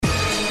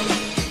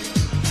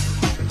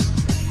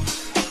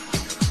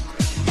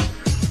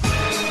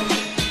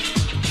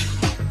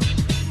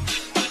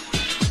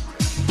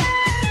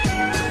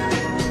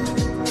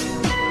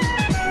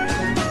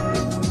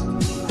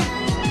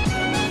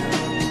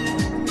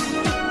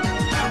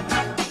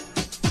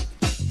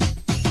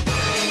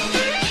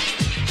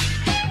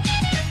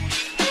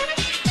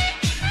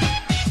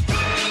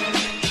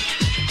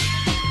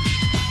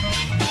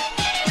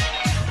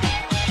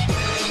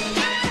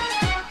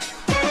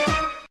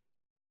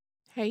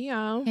Hey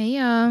y'all. Hey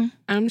y'all.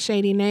 I'm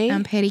Shady Nay.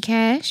 I'm Petty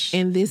Cash.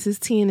 And this is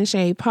Tea in the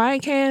Shade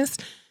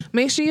Podcast.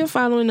 Make sure you're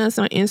following us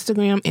on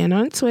Instagram and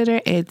on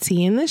Twitter at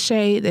Tea in the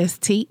Shade. That's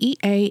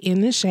TEA in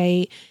the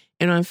Shade.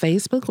 And on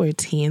Facebook, we're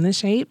Tea in the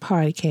Shade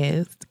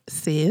Podcast.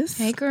 Sis.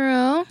 Hey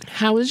girl.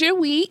 How was your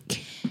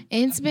week?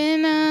 It's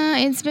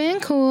been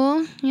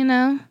cool, you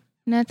know.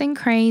 Nothing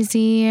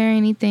crazy or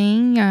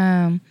anything.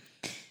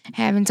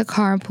 Having to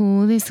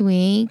carpool this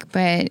week,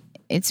 but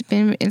it's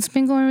been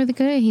going really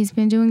good. He's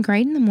been doing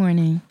great in the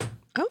morning.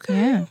 Okay.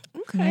 Yeah.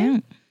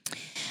 Okay.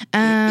 Yeah.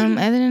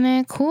 Other than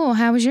that, cool.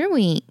 How was your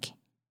week?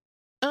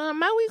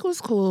 My week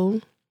was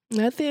cool.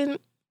 Nothing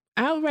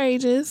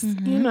outrageous,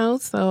 you know,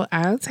 so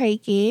I'll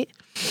take it.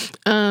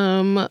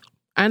 I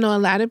know a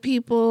lot of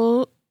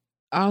people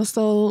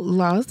also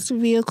lost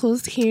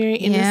vehicles here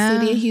in the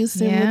city of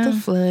Houston with the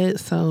flood,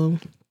 so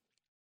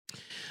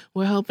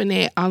we're hoping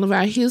that all of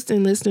our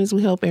Houston listeners,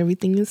 we hope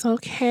everything is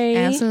okay.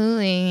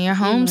 Absolutely. Your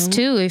homes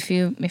too, if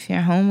your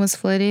home was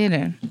flooded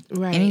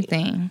or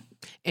anything.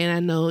 And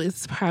I know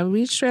it's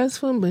probably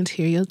stressful.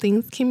 Material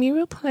things can be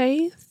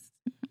replaced.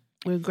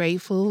 We're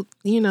grateful,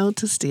 you know,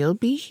 to still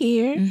be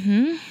here.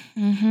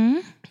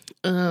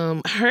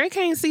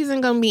 Hurricane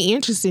season gonna be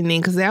interesting then,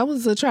 because that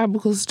was a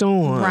tropical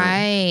storm,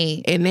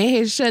 right? And they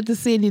had shut the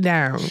city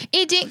down.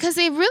 It did, because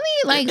it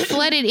really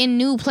flooded in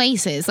new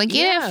places. It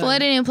had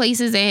flooded in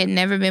places that had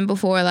never been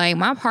before. Like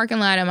my parking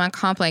lot at my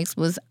complex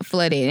was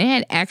flooded. It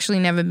had actually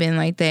never been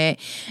like that.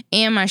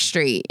 And my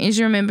street, as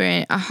you remember,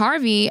 in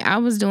Harvey, I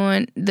was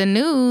doing the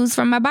news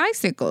from my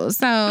bicycle,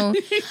 so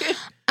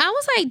I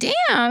was like,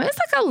 "Damn, it's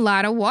like a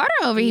lot of water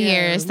over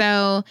here."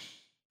 So.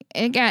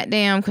 It got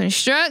damn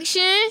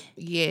construction.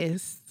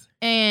 Yes.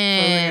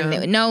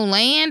 And no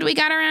land we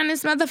got around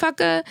this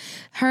motherfucker.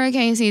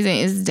 Hurricane season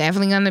is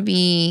definitely going to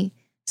be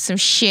some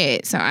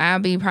shit. So I'll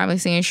be probably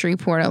seeing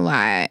Shreveport a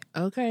lot.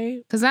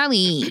 Okay. Because I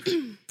leave.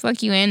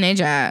 Fuck you and that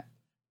job.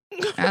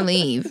 I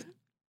leave.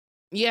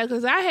 Yeah,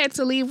 because I had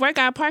to leave work.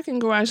 Our parking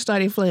garage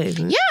started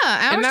flooding. Yeah,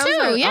 ours too.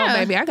 Like, yeah. Oh,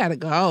 baby, I got to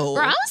go.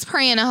 Bro, I was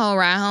praying the whole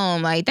ride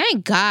home. Like,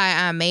 thank God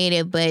I made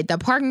it. But the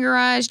parking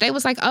garage, they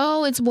was like,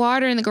 oh, it's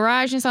water in the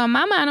garage. And so in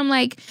my mind, I'm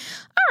like,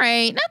 all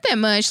right, not that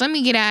much. Let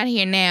me get out of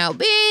here now,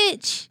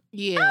 bitch.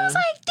 Yeah. I was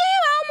like,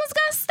 damn, I almost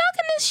got stuck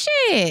in this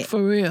shit.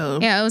 For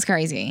real. Yeah, it was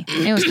crazy.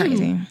 It was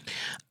crazy.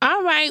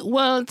 All right.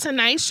 Well,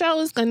 tonight's show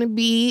is going to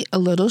be a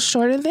little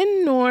shorter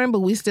than norm,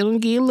 but we still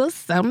going to give you a little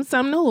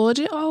something to hold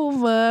you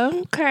over.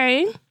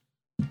 Okay.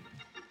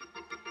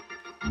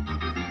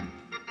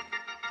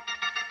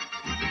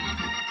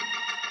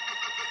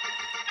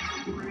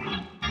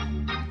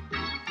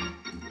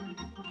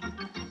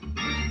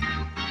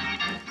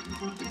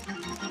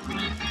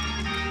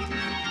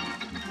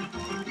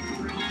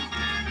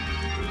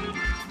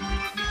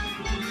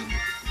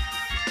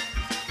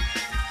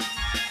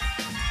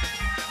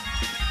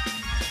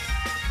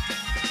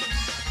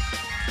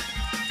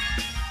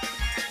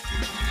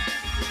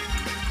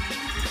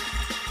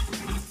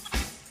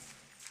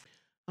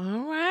 All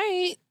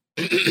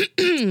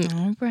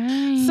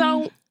right.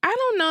 So I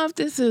don't know if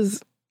this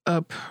is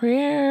a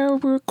prayer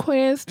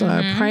request or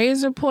a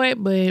praise report,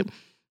 but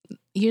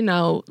you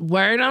know,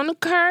 word on the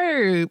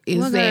curb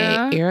is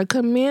that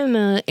Erica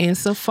Mena and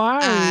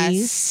Safari are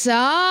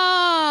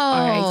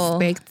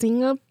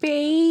expecting a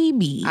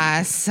baby.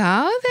 I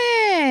saw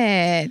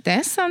that.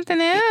 That's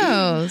something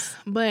else.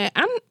 But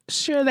I'm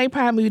sure they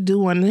probably do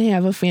want to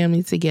have a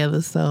family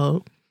together.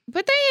 So,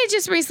 but they had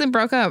just recently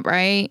broke up,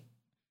 right?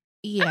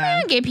 Yeah, I mean,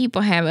 I get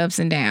people have ups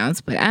and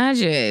downs, but I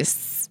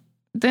just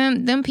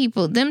them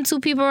two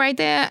people right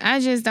there. I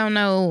just don't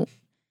know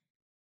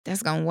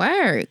that's gonna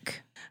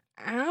work.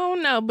 I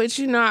don't know, but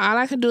you know, all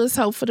I can do is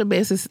hope for the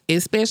best,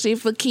 especially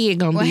if a kid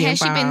gonna be involved. Has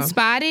she been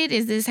spotted?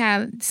 Is this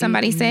how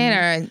somebody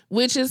said, or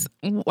which is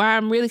why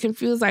I'm really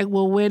confused? Like,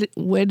 well,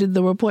 where did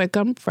the report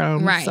come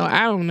from? Right. So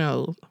I don't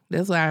know.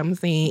 That's why I'm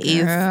saying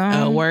it's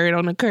a word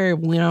on the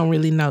curb. We don't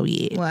really know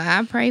yet. Well,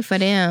 I pray for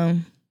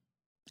them.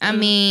 I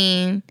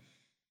mean,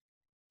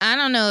 I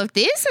don't know if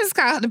this is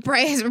called the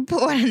praise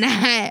report or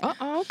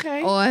not.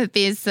 Okay. Or if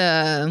it's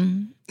I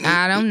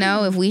don't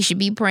know if we should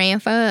be praying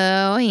for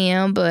her or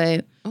him,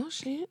 but oh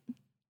shit.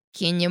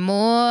 Kenya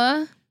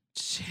Moore.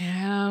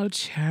 Ciao.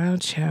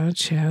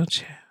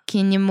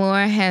 Kenya Moore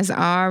has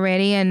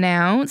already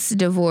announced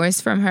divorce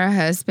from her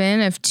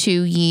husband of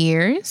 2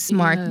 years,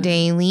 Mark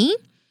Daly.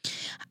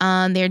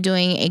 They're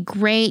doing a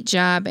great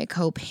job at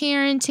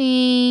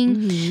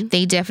co-parenting.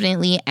 They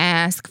definitely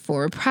ask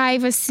for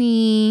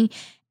privacy.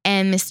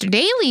 And Mr.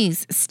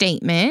 Daly's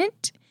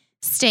statement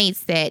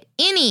states that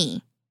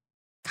any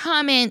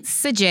comments,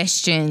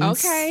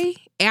 suggestions,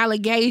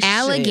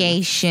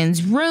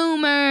 allegations,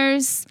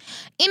 rumors,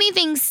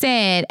 anything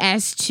said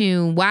as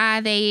to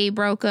why they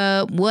broke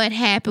up, what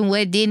happened,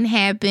 what didn't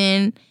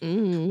happen,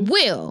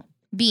 will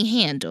be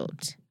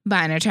handled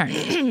by an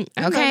attorney.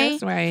 Okay?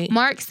 That's right.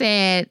 Mark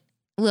said,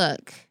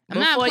 look, I'm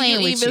not playing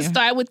with you. Before you even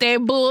start with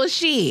that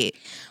bullshit.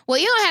 Well,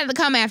 you don't have to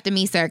come after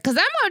me, sir, because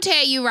I'm going to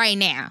tell you right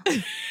now.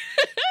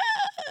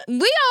 We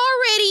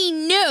already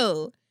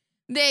knew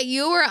that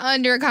you were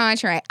under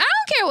contract. I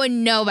don't care what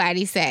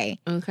nobody say.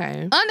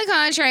 Okay. Under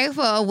contract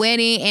for a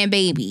wedding and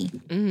baby.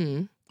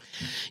 Mm-hmm.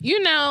 You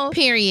know.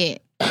 Period.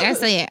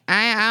 That's it.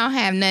 I don't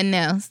have nothing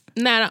else.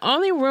 Now, the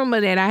only rumor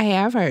that I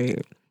have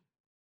heard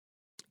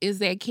is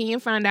that Ken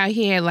found out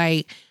he had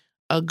like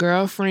a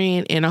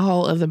girlfriend and a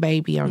whole other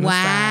baby on the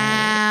side.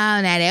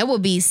 Wow. Now that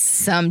would be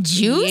some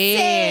juicy.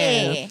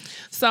 Yeah.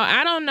 So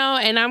I don't know,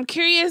 and I'm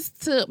curious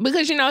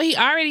because he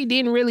already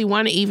didn't really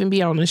want to even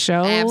be on the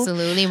show.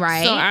 Absolutely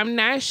right. So I'm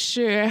not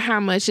sure how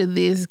much of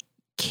this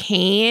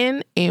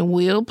can and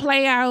will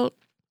play out.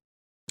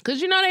 Because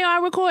they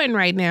are recording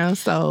right now,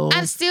 so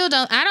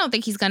I don't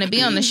think he's going to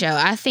be on the show.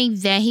 I think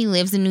that he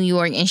lives in New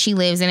York and she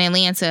lives in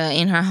Atlanta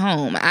in her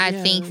home. I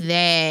think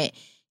that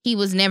he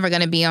was never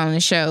going to be on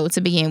the show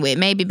to begin with.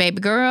 Maybe Baby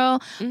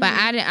Girl, but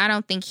I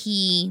don't think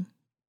he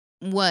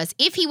was.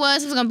 If he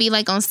was going to be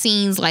like on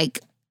scenes like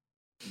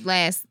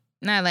not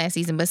last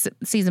season, but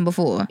season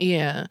before.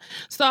 Yeah.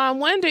 So I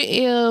wonder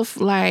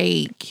if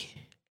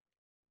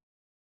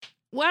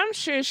I'm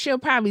sure she'll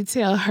probably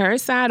tell her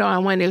side, or I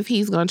wonder if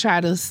he's going to try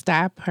to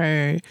stop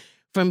her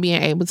from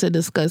being able to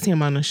discuss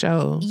him on the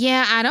show.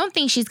 Yeah, I don't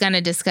think she's going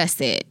to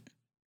discuss it.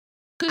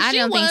 Because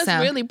she was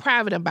really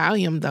private about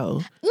him,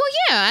 though. Well,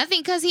 yeah, I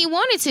think because he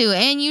wanted to.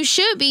 And you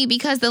should be,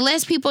 because the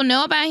less people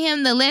know about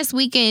him, the less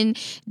we can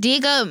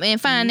dig up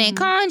and find that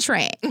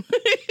contract.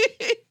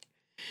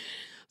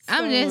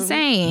 I'm just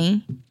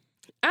saying.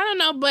 I don't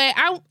know, but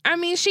I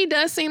mean, she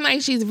does seem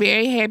like she's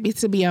very happy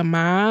to be a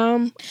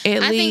mom, at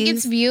least. I think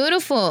it's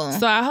beautiful.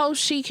 So I hope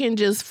she can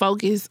just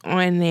focus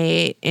on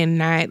that and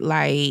not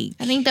I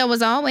think that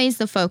was always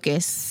the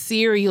focus.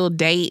 Serial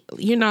date.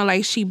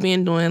 Like she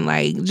been doing,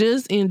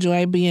 just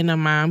enjoy being a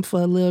mom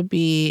for a little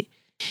bit.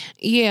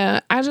 Yeah,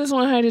 I just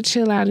want her to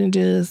chill out and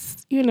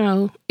just,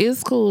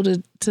 it's cool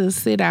to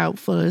sit out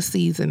for a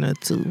season or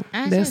two.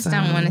 I just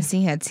don't want to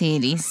see her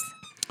titties.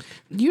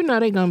 They're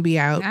gonna be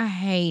out. I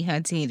hate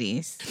her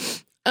titties.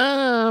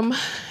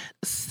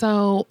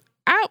 So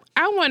I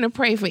want to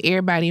pray for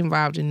everybody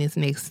involved in this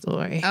next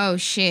story. Oh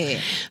shit.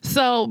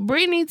 So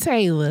Brittany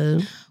Taylor,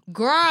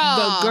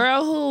 the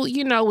girl who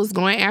was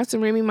going after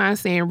Remy Ma,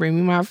 saying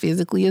Remy Ma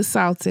physically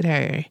assaulted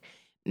her.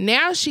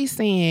 Now she's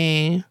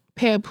saying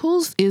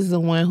Papoose is the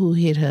one who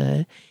hit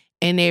her,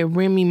 and that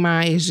Remy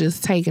Ma is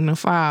just taking the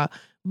fall.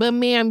 But,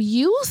 ma'am,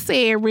 you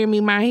said Remy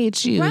Ma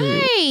hit you.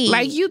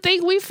 Right. You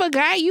think we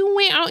forgot? You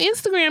went on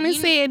Instagram and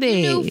said that.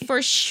 You knew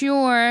for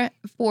sure,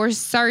 for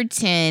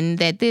certain,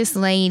 that this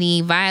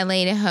lady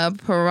violated her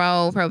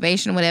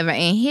probation, whatever,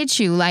 and hit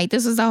you.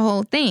 This was the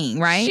whole thing,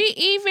 right? She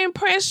even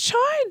pressed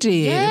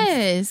charges.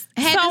 Yes.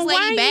 Had this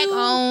lady back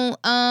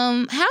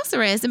on house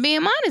arrest and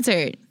being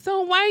monitored.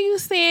 So why are you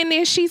saying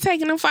that she's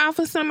taking a fall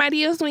for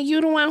somebody else when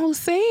you the one who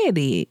said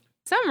it?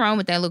 Something wrong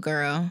with that little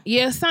girl.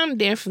 Yeah, something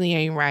definitely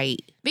ain't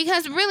right.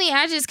 Because really,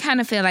 I just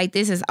kind of feel like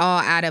this is all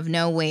out of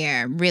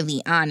nowhere,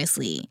 really,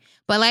 honestly.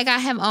 But like I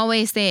have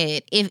always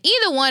said, if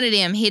either one of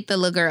them hit the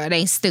little girl,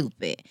 they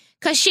stupid.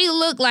 Because she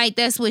looked like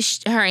that's what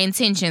her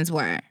intentions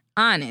were,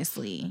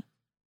 honestly.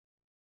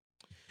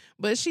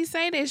 But she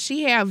said that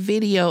she had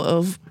video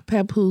of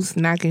Papoose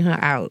knocking her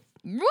out.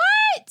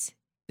 What?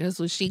 That's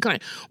what she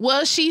claimed.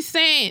 Well, she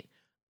said...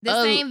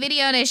 The same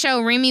video that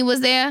showed Remy was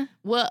there?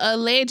 Well,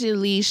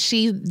 allegedly,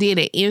 she did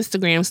an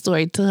Instagram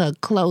story to her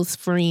close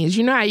friends.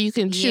 You know how you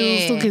can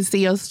choose who can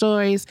see your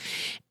stories?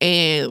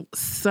 And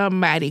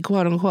somebody,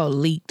 quote unquote,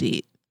 leaked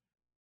it.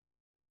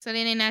 So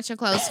then they're not your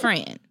close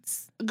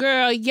friends?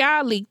 Girl,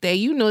 y'all leaked that.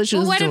 You know what you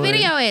was doing. Where the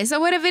video is? So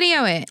where the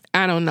video at?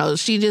 I don't know.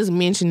 She just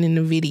mentioned in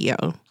the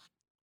video.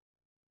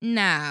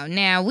 No.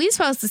 Now, we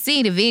supposed to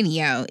see the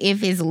video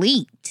if it's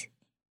leaked.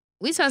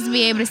 We supposed to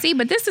be able to see.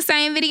 But this the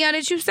same video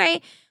that you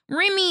say...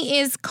 Remy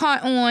is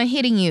caught on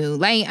hitting you.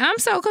 I'm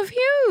so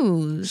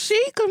confused.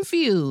 She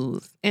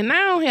confused. And I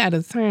don't have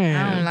the time.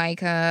 I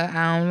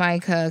don't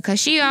like her. Because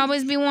she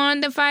always be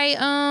wanting to fight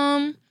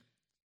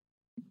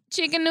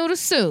chicken noodle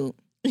soup.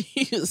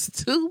 You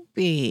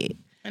stupid.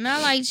 And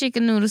I like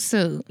chicken noodle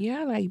soup.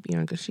 Yeah, I like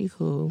Bianca. She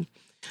cool.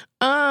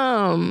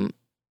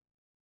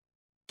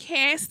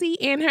 Cassie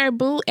and her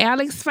boo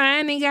Alex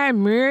finally got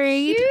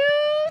married. Cute.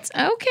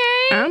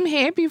 Okay. I'm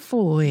happy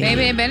for it.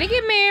 Baby, better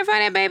get married before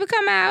that baby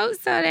come out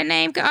so that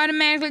name can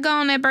automatically go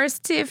on that birth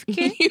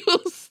certificate. You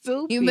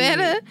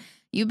stupid.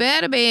 You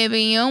better,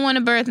 baby. You don't want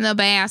to birth no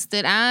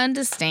bastard. I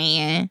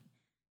understand.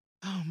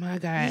 Oh, my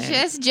God.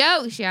 Just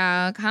jokes,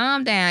 y'all.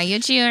 Calm down. Your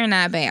children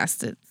not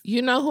bastards.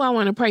 You know who I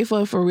want to pray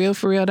for real,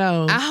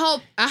 though?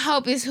 I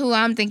hope it's who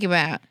I'm thinking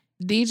about.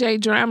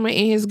 DJ Drama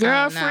and his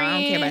girlfriend. No, I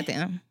don't care about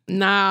them.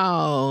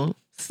 No.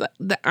 Well,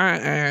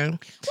 I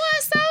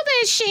saw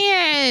that she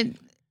had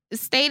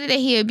stated that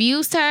he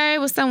abused her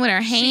with something with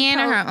her hand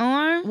or her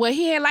arm. Well,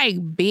 he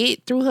had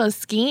bit through her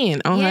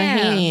skin on her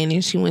hand,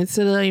 and she went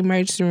to the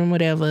emergency room,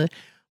 whatever.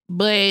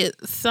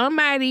 But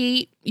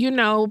somebody,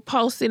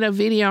 posted a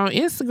video on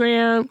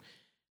Instagram.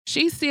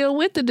 She's still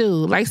with the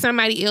dude.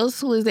 Somebody else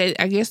who is at,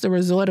 I guess, the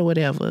resort or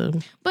whatever.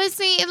 But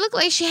see, it looked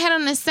like she had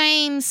on the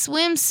same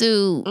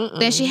swimsuit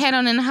that she had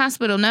on in the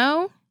hospital,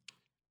 no?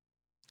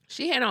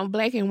 She had on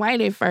black and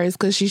white at first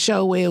because she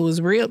showed where it was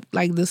ripped,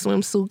 like the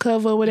swimsuit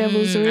cover or whatever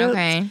was ripped.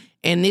 Okay.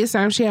 And this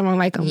time she had on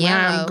like a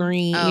lime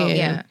green. Oh,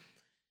 yeah.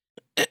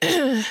 But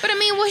I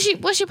mean, what's she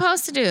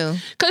supposed to do?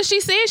 Because she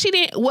said she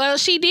didn't. Well,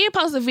 she did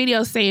post a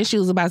video saying she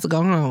was about to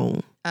go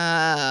home.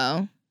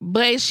 Oh.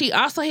 But she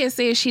also had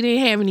said she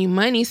didn't have any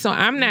money, so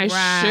I'm not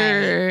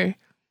sure.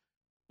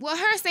 Well,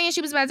 her saying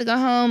she was about to go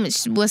home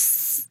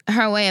was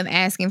her way of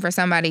asking for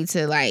somebody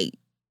to like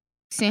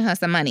send her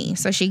some money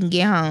so she can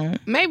get home.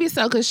 Maybe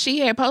so, because she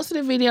had posted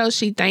a video.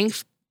 She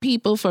thanked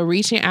people for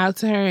reaching out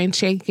to her and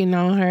checking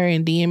on her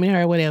and DMing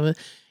her, whatever.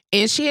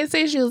 And she had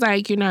said, she was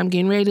like, I'm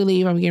getting ready to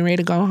leave. I'm getting ready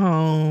to go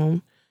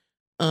home.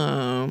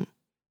 But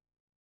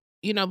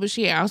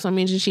she had also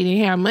mentioned she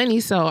didn't have money,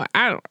 so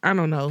I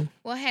don't know.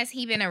 Well, has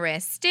he been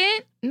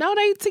arrested? No,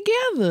 they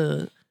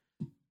together.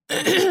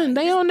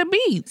 They on the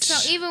beach.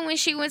 So even when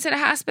she went to the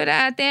hospital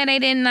out there, they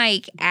didn't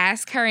like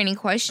ask her any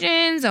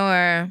questions,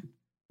 or?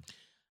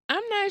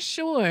 I'm not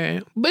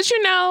sure. But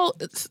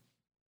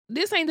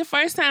this ain't the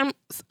first time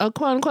a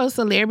quote unquote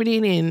celebrity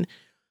and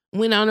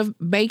went on a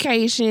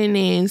vacation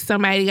and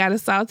somebody got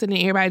assaulted and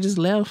everybody just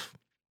left.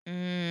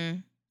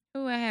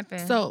 What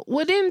happened? So,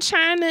 didn't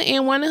China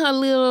and one of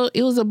her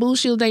it was a boo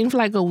she was dating for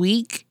like a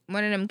week?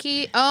 One of them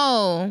kids?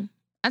 Oh,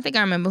 I think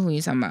I remember who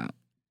you're talking about.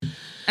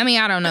 I mean,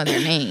 I don't know their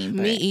name.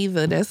 Me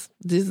either. That's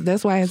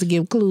why I have to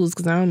give clues,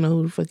 because I don't know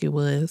who the fuck it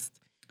was.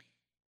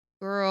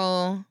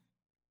 Girl.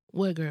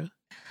 What girl?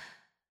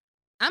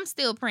 I'm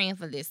still praying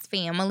for this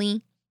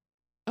family.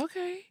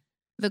 Okay.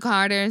 The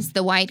Carters,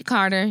 the white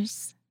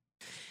Carters.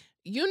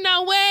 You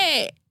know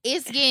what?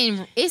 It's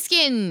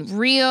getting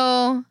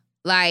real,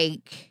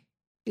 like...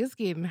 It's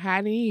getting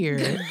hot in here.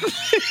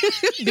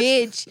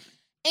 Bitch.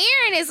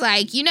 Aaron is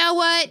like, you know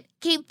what?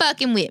 Keep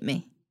fucking with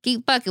me.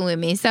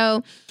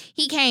 So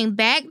he came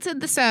back to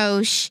the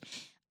Soch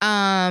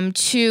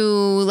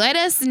to let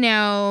us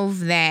know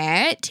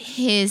that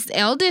his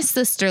eldest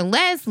sister,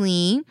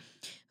 Leslie,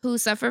 who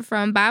suffered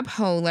from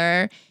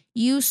bipolar,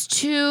 used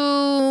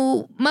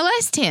to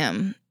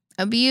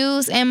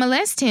abuse and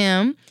molest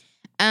him.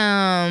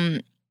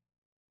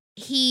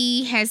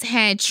 He has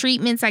had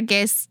treatments, I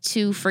guess,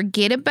 to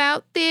forget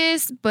about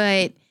this,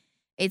 but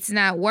it's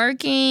not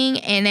working.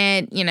 And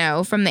at,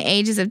 from the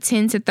ages of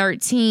 10 to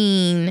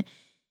 13,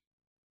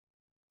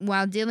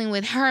 while dealing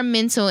with her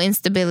mental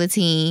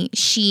instability,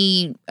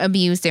 she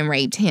abused and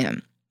raped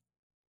him.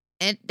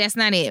 And that's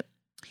not it.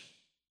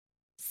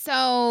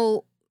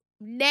 So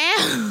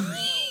now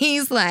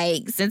he's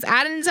like, since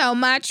I didn't tell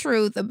my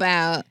truth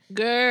about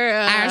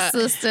our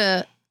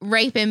sister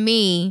raping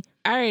me,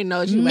 I already know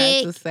what you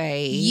about to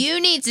say.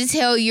 You need to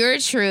tell your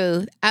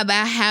truth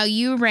about how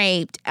you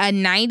raped a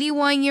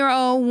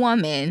 91-year-old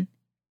woman.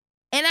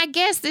 And I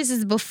guess this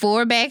is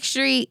before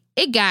Backstreet.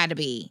 It gotta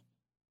be.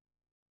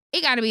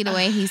 It gotta be the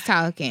way he's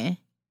talking.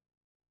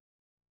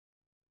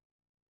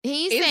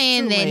 He's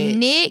saying that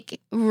Nick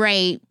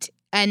raped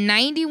a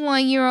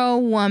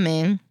 91-year-old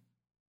woman.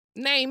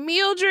 Named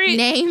Mildred?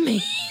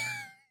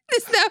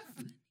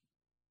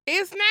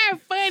 It's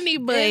not funny,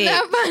 but... It's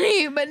not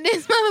funny, but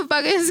this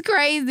motherfucker is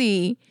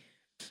crazy.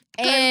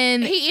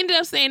 And he ended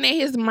up saying that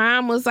his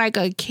mom was like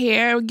a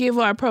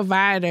caregiver or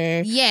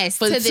provider. Yes,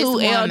 for two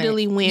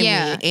elderly women.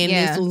 Yeah, and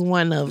this was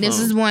one of them. This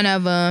is one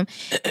of them.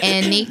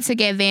 And Nick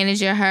took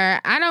advantage of her.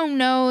 I don't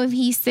know if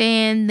he's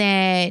saying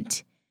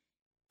that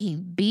he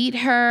beat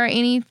her or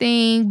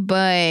anything,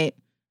 but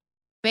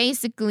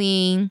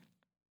basically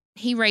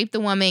he raped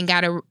the woman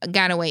and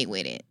got away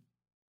with it.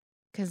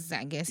 Because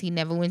I guess he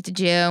never went to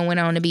jail and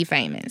went on to be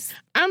famous.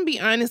 I'm gonna be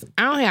honest,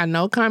 I don't have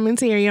no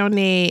commentary on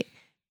that.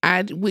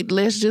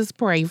 Let's just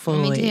pray for it.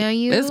 Let me tell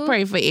you. Let's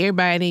pray for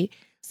everybody.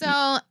 So,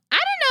 I didn't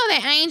know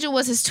that Angel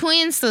was his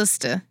twin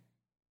sister.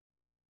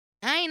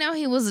 I didn't know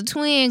he was a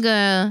twin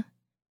girl.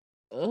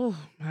 Oh,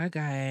 my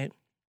God.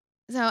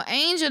 So,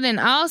 Angel then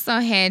also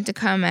had to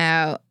come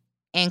out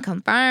and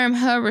confirm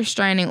her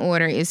restraining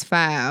order is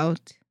filed.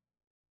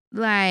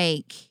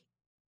 Like,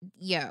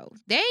 yo,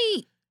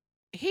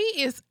 he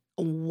is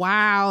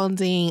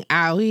wilding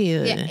out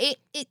here. Yeah,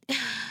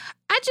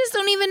 I just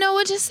don't even know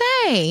what to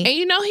say. And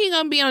he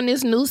gonna be on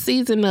this new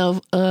season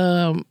of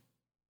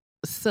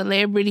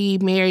Celebrity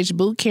Marriage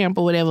Boot Camp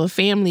or whatever,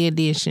 Family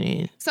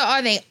Edition. So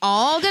are they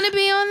all gonna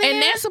be on there?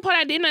 And that's the part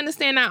I didn't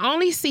understand. I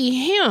only see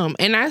him,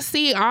 and I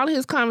see all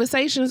his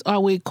conversations are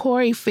with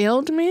Corey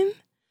Feldman.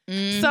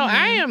 Mm-hmm. So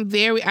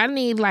I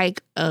need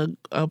like a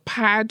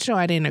pie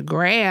chart and a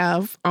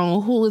graph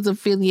on who is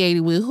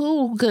affiliated with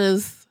who,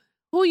 because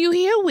who you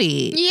here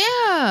with?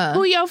 Yeah.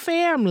 Who your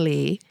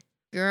family?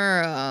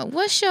 Girl,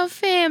 what's your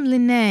family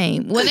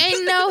name? Well,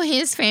 they know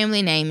his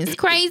family name is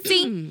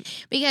crazy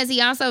because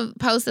he also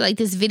posted like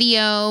this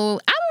video. I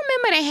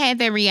remember they had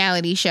that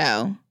reality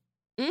show.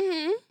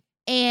 Mm-hmm.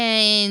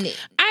 And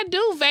I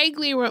do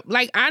vaguely,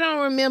 I don't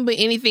remember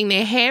anything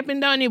that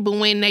happened on it, but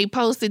when they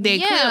posted that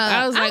clip,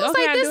 I was like,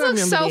 okay, this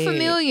looks so that.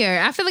 familiar.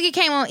 I feel like it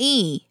came on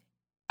E!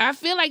 I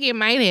feel like it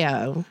might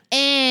have.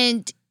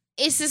 And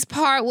it's this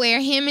part where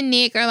him and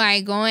Nick are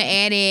like going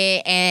at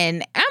it.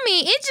 And I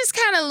mean, it just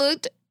kind of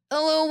looked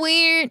a little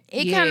weird.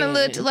 It kind of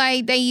looked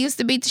like they used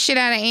to beat the shit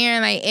out of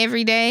Aaron like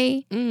every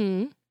day.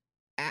 Mm-hmm.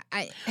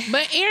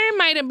 But Aaron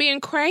might have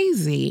been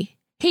crazy.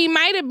 He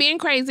might have been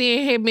crazy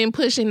and had been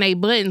pushing their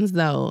buttons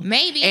though.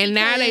 Maybe. And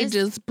now they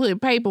just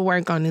put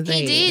paperwork on his ass.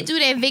 He did do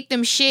that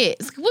victim shit.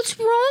 It's like, what's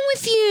wrong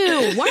with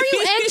you? Why are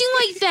you acting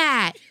like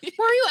that?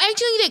 Why are you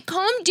acting like that?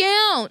 Calm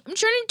down. I'm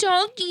trying to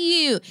talk to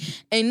you.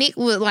 And Nick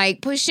would like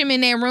push him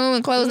in that room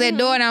and close that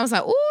door. And I was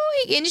like, ooh,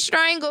 he getting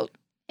strangled.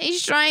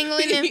 He's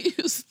strangling him.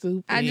 You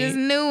stupid. I just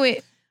knew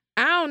it.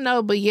 I don't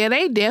know, but yeah,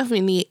 they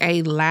definitely need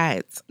a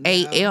lot,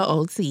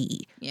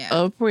 A-L-O-T,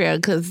 of prayer,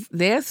 because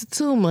that's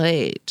too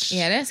much.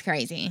 Yeah, that's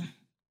crazy.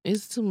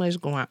 It's too much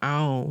going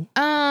on.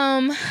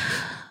 What?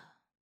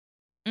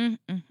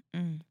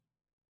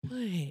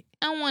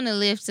 I want to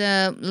lift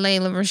up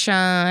Layla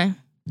Rashawn.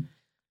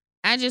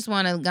 I just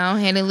want to go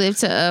ahead and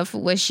lift her up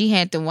for what she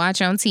had to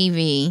watch on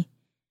TV.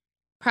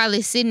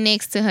 Probably sitting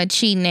next to her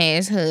cheating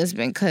ass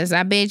husband, because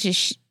I bet you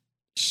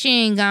she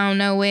ain't gone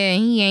nowhere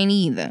and he ain't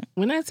either.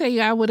 When I tell you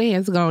I would have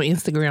had to go on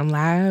Instagram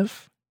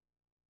Live,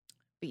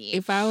 Bitch.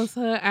 If I was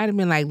her, I'd have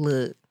been like,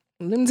 look,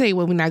 let me tell you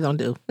what we're not going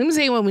to do. But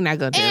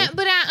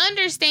I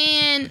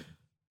understand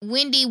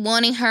Wendy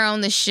wanting her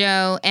on the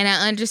show, and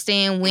I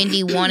understand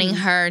Wendy wanting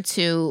her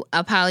to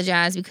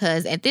apologize,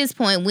 because at this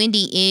point,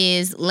 Wendy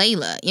is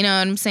Layla. You know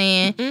what I'm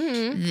saying?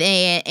 Mm-hmm.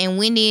 And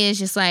Wendy is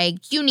just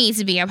like, you need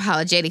to be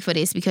apologetic for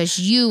this because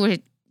you were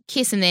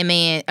kissing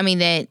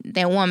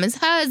that woman's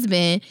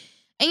husband.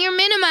 And you're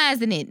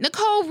minimizing it.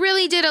 Nicole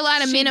really did a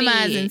lot of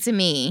minimizing to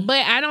me.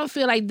 But I don't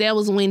feel like that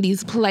was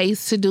Wendy's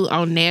place to do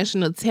on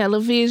national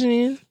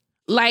television.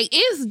 Like,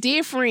 it's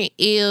different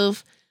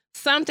if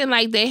something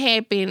like that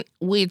happened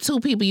with two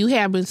people you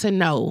happen to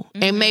know.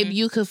 Mm-hmm. And maybe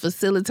you could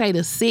facilitate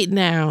a sit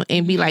down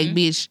and be like,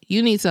 bitch,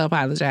 you need to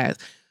apologize.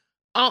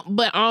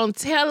 But on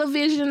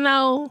television,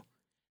 though,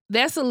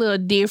 that's a little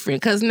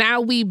different, because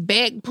now we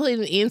back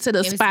putting into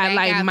the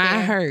spotlight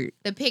my hurt.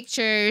 The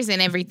pictures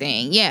and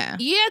everything, yeah.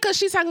 Yeah, because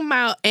she's talking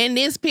about, in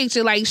this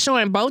picture, like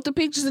showing both the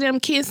pictures of them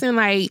kissing,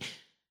 like,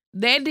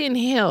 that didn't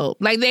help.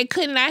 Like, that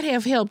could not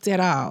have helped at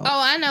all.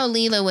 Oh, I know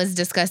Leela was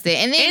disgusted.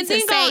 And then to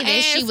say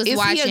that she was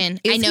watching,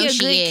 I know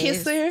she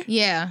is. Kisser?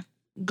 Yeah.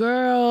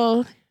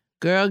 Girl,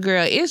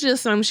 it's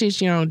just some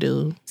shit you don't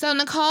do. So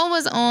Nicole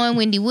was on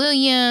Wendy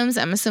Williams,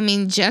 I'm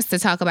assuming just to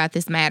talk about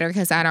this matter,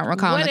 because I don't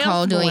recall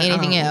Nicole doing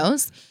anything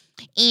else.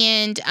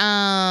 And,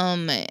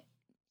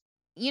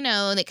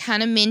 they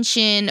kind of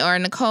mentioned, or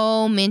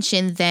Nicole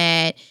mentioned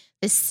that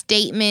the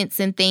statements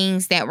and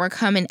things that were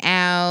coming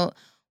out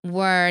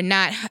were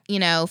not,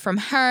 from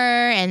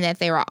her, and that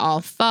they were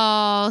all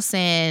false.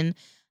 And,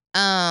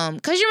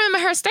 because you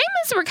remember her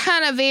statements were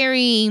kind of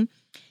very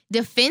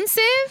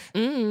defensive.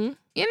 Mm-hmm.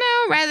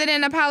 Rather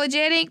than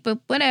apologetic, but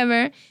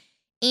whatever.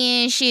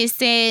 And she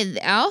said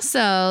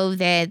also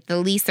that the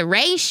Lisa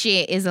Ray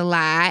shit is a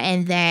lie,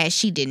 and that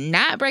she did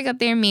not break up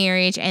their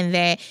marriage, and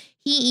that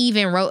he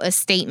even wrote a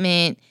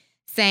statement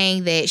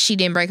saying that she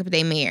didn't break up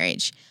their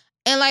marriage.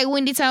 And like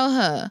Wendy told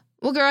her,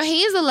 well, girl,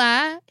 he's a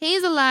lie.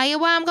 He's a liar.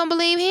 Why I'm going to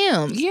believe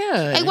him?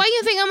 Yeah. Like, why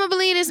you think I'm going to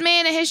believe this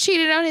man that has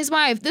cheated on his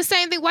wife? The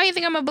same thing. Why you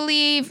think I'm going to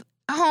believe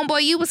a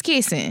homeboy you was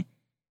kissing?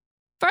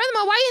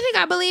 Furthermore, why you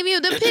think I believe you?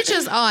 The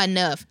pictures are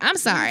enough. I'm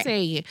sorry. I tell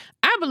you,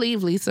 I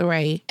believe Lisa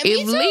Ray.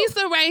 If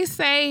Lisa Ray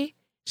say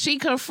she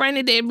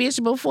confronted that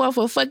bitch before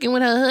for fucking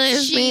with her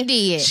husband, she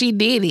did. She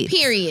did it.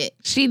 Period.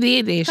 She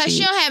did it. Because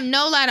she don't have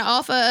no lie to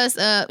offer us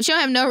up. She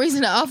don't have no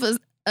reason to offer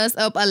us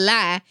up a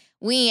lie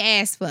we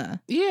ain't asked for.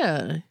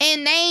 Yeah.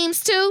 And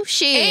names too?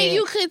 Shit. And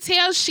you could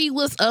tell she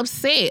was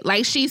upset.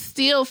 Like, she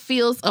still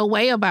feels a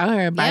way about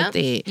her about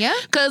that. Yeah.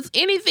 Because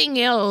anything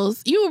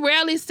else, you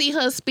rarely see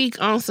her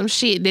speak on some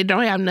shit that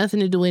don't have nothing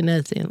to do with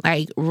nothing.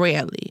 Like,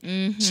 rarely.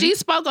 Mm-hmm. She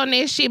spoke on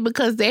that shit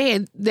because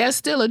that's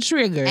still a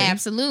trigger.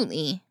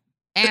 Absolutely.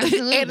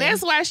 Absolutely. And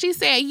that's why she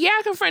said, yeah,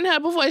 I confronted her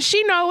before.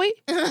 She know it.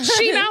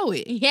 She know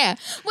it. Yeah.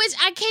 Which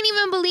I can't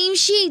even believe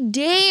she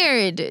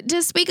dared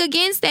to speak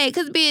against that.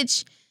 Because,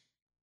 bitch,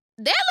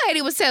 that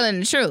lady was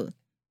telling the truth.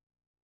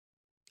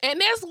 And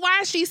that's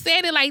why she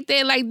said it like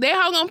that. Like, that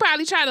hoe gonna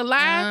probably try to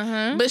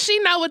lie, but she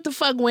know what the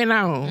fuck went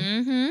on.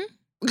 Mm-hmm.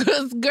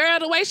 Because, girl,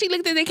 the way she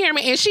looked at the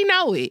camera, and she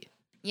know it.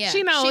 Yeah,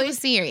 she was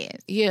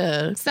serious.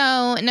 Yeah.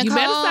 So, Nicole, you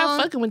better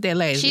stop fucking with that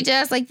lady. She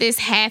does, like, this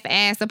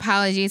half-ass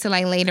apology to,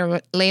 like,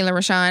 Layla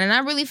Rashawn. And I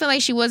really feel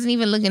like she wasn't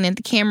even looking at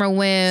the camera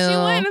well. She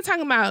wasn't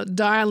talking about,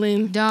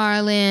 darling.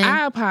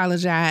 I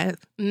apologize.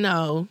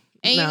 No.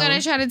 And you're going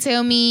to try to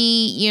tell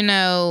me,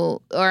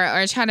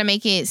 or try to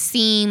make it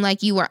seem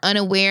like you were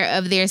unaware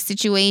of their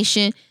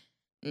situation.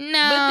 No.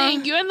 But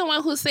then you're the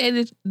one who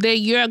said that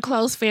you're a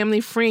close family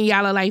friend.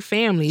 Y'all are like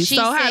family.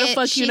 So how the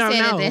fuck you don't know? She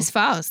said that that's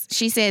false.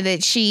 She said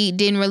that she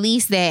didn't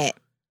release that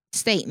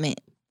statement.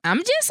 I'm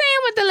just saying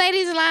what the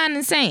lady's lying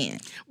and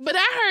saying. But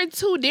I heard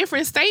two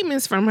different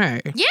statements from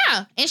her.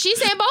 Yeah. And she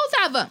said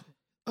both of them.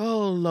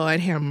 Oh, Lord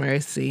have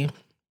mercy.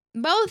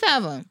 Both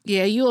of them.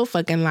 Yeah, you a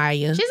fucking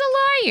liar. She's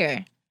a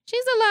liar.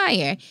 She's a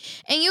liar.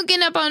 And you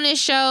getting up on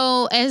this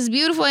show, as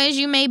beautiful as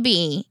you may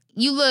be,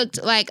 you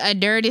looked like a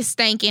dirty,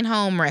 stinking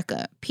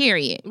homewrecker,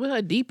 period. With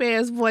her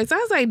deep-ass voice. I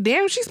was like,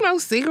 damn, she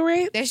smokes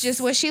cigarettes? That's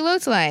just what she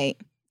looks like.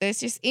 That's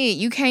just it.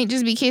 You can't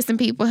just be kissing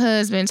people's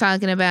husband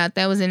talking about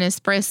that was an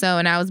espresso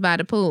and I was by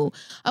the pool.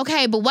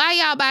 Okay, but why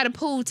y'all by the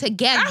pool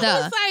together?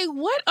 I was like,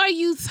 what are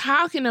you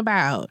talking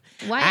about?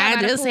 Why y'all I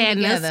by just the pool had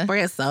together? an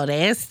espresso.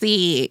 That's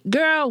it.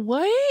 Girl,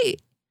 what?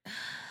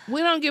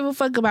 We don't give a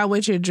fuck about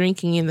what you're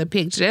drinking in the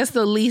picture. That's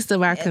the least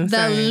of our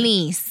concern.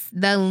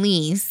 The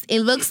least.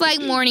 It looks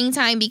like morning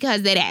time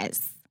because it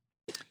is.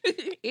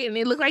 And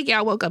it looked like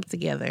y'all woke up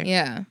together.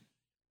 Yeah.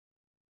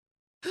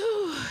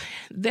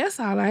 That's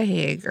all I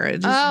had, girl.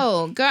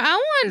 Oh, girl, I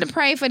wanted to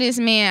pray for this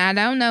man.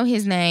 I don't know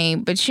his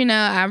name, but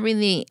I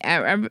really,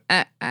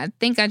 I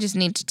think I just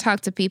need to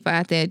talk to people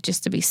out there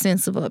just to be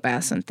sensible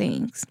about some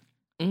things.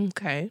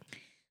 Okay.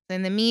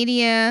 In the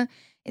media,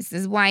 it's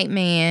this white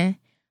man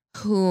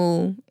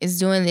who is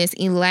doing this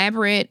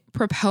elaborate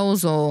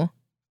proposal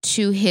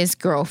to his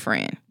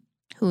girlfriend,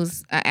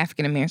 who's an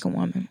African-American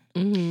woman.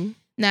 Mm-hmm.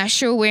 Not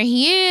sure where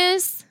he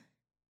is,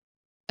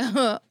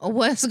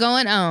 what's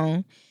going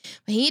on.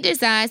 But he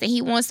decides that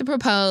he wants to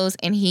propose,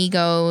 and he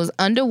goes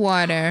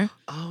underwater.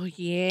 Oh,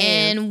 yeah.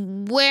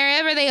 And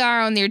wherever they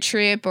are on their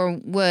trip or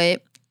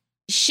what,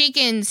 she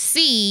can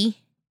see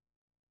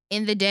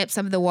in the depths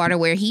of the water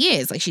where he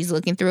is. Like, she's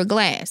looking through a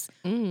glass.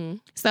 Mm-hmm.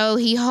 So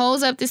he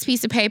holds up this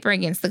piece of paper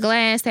against the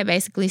glass that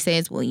basically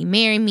says, will you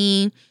marry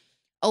me?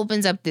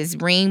 Opens up this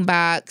ring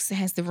box,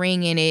 has the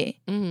ring in it.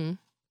 Mm-hmm.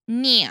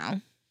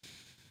 Now,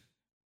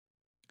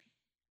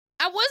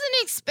 I wasn't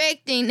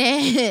expecting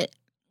that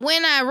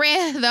when I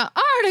read the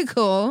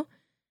article,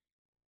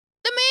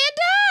 the man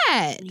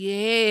died.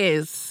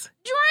 Yes.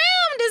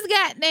 Drowned his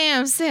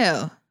goddamn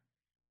self.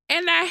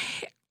 And I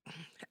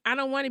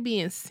don't want to be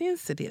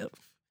insensitive.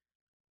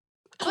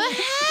 But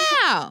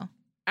how?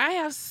 I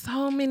have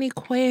so many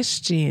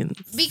questions.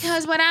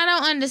 Because what I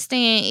don't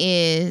understand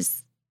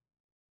is,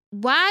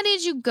 why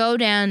did you go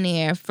down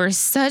there for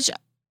such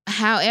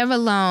however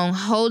long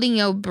holding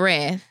your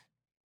breath,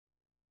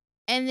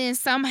 and then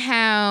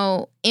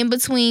somehow in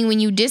between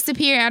when you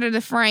disappear out of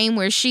the frame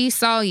where she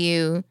saw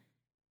you,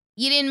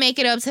 you didn't make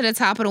it up to the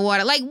top of the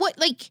water? Like what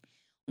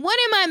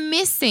am I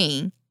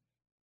missing?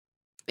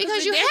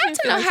 Because you have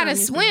to know how to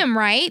swim,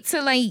 right?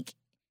 To like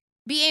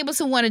be able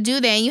to want to do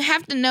that. And you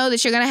have to know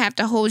that you're going to have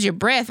to hold your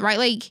breath, right?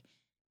 Like,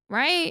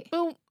 right?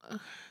 But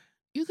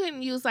you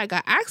couldn't use like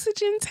an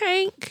oxygen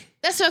tank?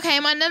 That's okay.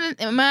 My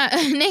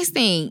next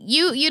thing,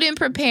 you didn't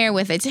prepare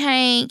with a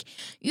tank.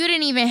 You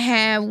didn't even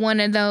have one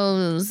of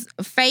those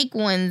fake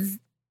ones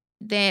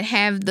that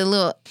have the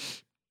little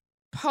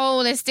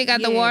pole that stick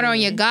out the water on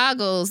your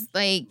goggles.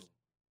 Like,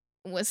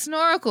 with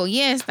snorkel.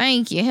 Yes,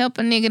 thank you. Help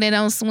a nigga that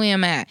don't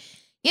swim out.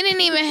 You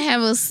didn't even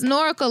have a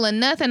snorkel or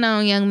nothing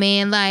on, young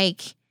man.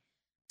 Like,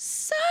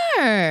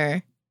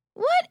 sir,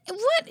 what?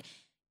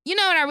 You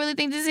know what I really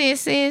think this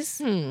is, sis?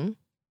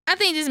 I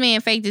think this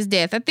man faked his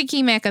death. I think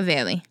he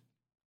Machiavelli.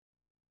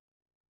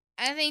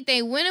 I think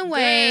they went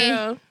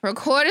away,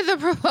 recorded the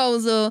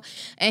proposal,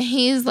 and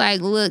he's like,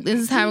 look, this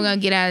is how we're going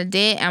to get out of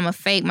debt. I'm going to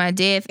fake my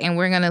death, and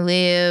we're going to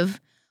live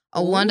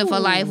a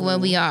wonderful life where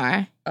we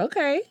are.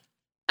 Okay.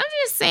 I'm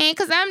just saying,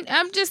 because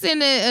I'm just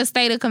in a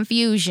state of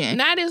confusion.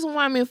 Now this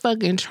woman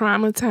fucking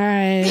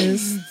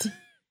traumatized.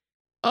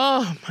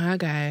 Oh, my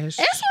gosh.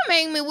 That's what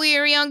made me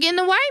weary on getting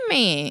a white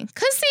man.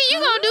 Because, see, you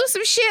going to do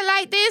some shit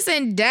like this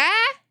and die?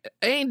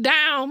 Ain't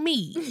down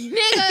me.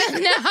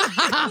 Nigga,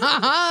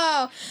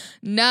 no.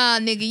 Nah,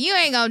 nigga, you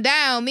ain't gonna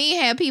die on me.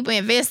 Have people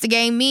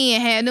investigate me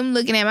and have them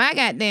looking at my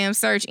goddamn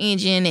search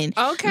engine and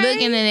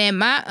looking at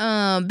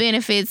my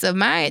benefits of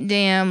my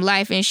damn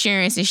life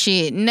insurance and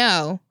shit.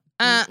 No.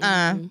 Cause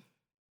then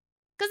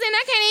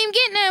I can't even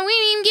get none. We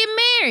didn't even get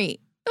married.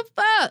 The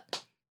fuck?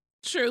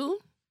 True.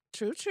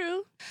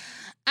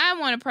 I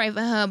want to pray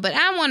for her, but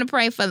I want to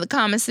pray for the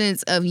common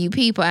sense of you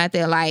people out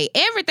there. Like,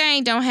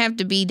 everything don't have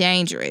to be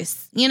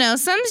dangerous. You know,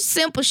 some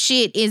simple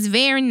shit is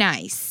very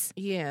nice.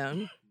 Yeah.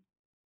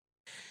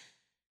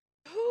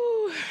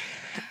 Ooh.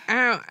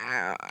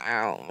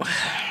 Ow.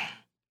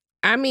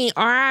 I mean,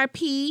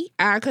 R.I.P.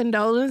 Our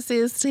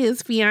condolences to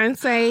his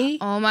fiance.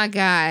 Oh my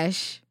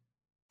gosh.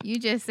 You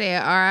just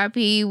said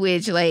R.I.P.,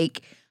 which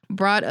like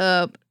brought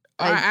up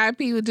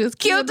R.I.P. would just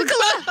kill the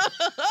club.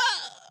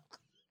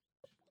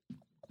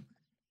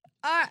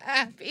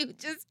 R.I.P.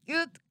 just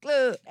killed the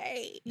club.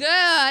 Hey. Girl,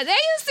 that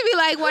used to be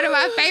like one of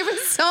my favorite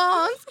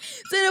songs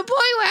to the point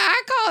where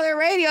I call the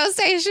radio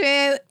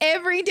station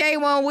every day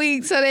one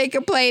week so they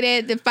could play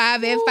that the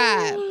 5 at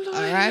 5.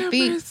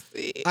 R.I.P.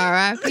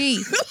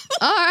 R.I.P.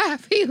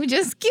 R.I.P. We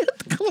just killed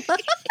the club.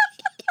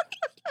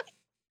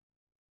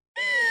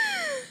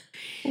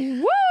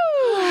 Woo!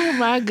 Oh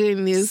my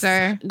goodness,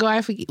 sir.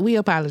 We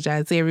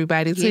apologize to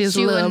everybody. To his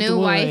you a loved new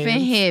ones. wife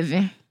in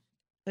heaven.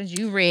 Cause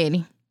you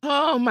ready.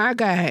 Oh my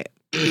God.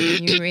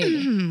 You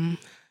ready.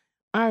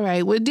 All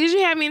right. Well, did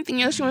you have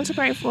anything else you want to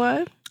pray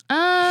for?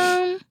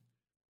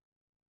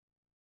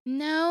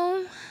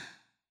 No,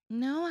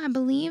 I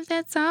believe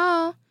that's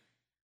all.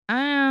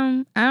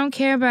 I don't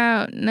care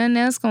about nothing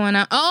else going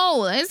on. Oh,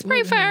 let's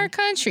pray for our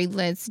country.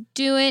 Let's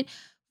do it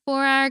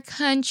for our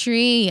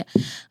country.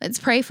 Let's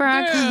pray for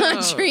our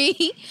country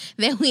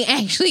that we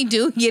actually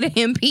do get an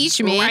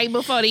impeachment right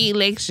before the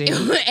election.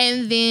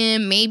 And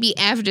then maybe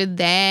after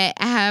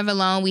that, however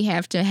long we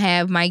have to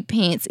have Mike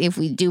Pence, if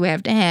we do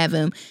have to have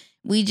him,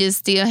 we just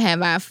still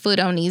have our foot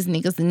on these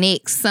niggas'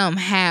 necks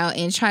somehow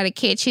and try to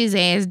catch his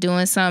ass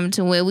doing something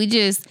to where we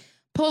just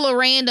pull a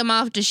random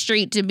off the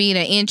street to be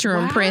the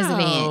interim president.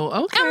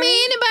 Okay. I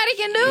mean, anybody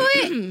can do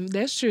it.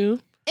 That's true.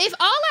 If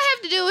all I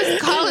have to do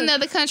is call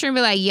another country and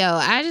be like, yo,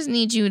 I just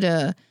need you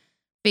to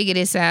figure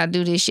this out,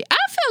 do this shit. I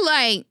feel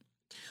like...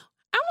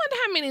 I wonder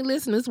how many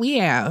listeners we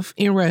have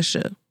in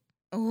Russia.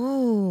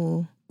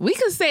 Ooh. We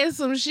could set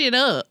some shit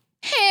up.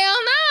 Hell no,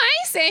 I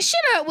ain't saying shit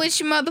up with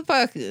you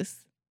motherfuckers.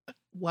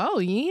 Whoa,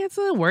 you ain't have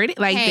to word it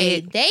like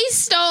that. They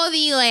stole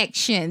the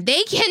election.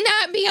 They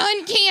cannot be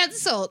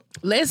uncanceled.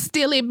 Let's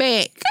steal it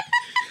back.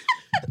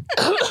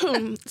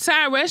 So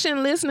our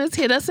Russian listeners,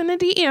 hit us in the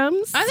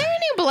DMs. Are there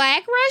any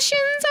black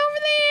Russians over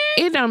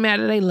there? It don't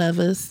matter. They love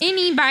us.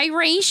 Any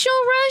biracial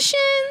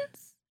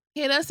Russians?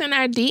 Hit us in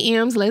our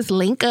DMs. Let's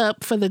link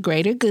up for the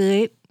greater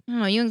good.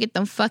 Oh, you don't get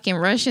them fucking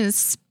Russian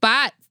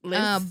bots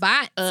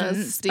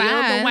and steal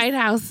the White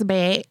House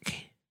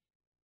back.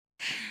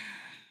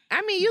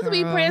 I mean, you could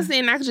be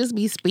president. I could just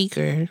be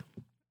speaker.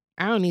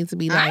 I don't need to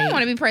be like... I don't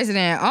want to be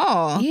president at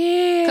all.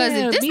 Yeah, because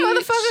if this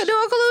motherfucker do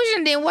a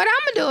collusion, then what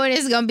I'm doing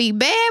is going to be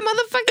bad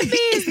motherfucking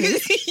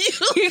business.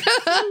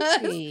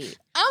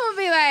 I'm going to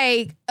be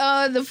like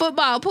the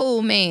football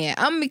pool man.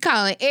 I'm going to be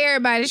calling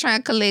everybody trying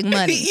to collect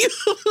money.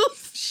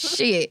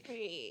 Shit.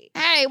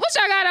 Hey, what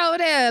y'all got over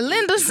there?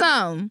 Lend us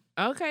something.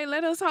 Okay,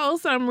 let us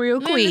hold something real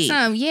quick.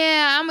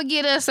 Yeah, I'm going to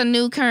get us a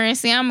new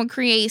currency. I'm going to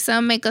create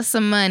something, make us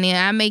some money.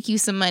 I make you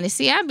some money.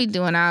 See, I be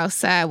doing all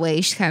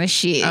sideways kind of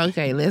shit.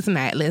 Okay, let's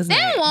not. They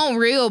don't want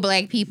real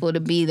black people to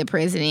be the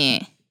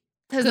president.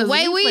 Because the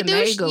way we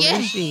do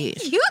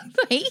shit. You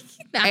think?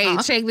 No. Hey,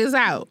 check this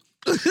out.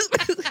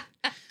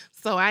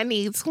 So I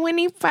need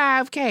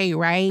 $25K,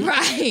 right?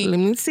 Right. Let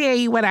me tell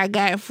you what I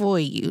got for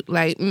you.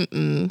 Like,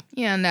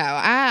 Yeah, no.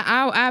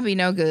 I'll be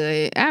no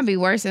good. I'll be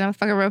worse than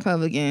fucking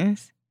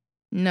Republicans.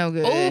 No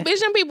good. Oh, bitch,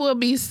 them people will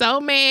be so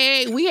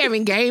mad. We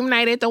having game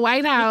night at the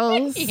White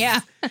House.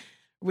 Yeah.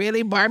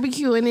 Really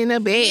barbecuing in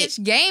a bed.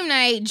 Bitch, game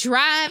night,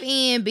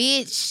 drive-in,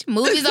 bitch.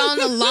 Movies on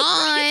the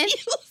lawn.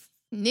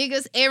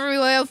 Niggas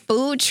everywhere,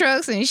 food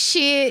trucks and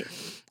shit.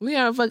 We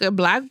have a fucking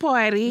block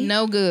party.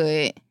 No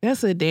good.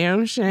 That's a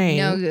damn shame.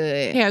 No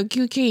good. Have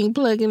Q King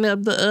plugging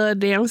up the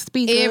damn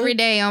speaker. Every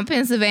day on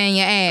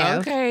Pennsylvania Ave.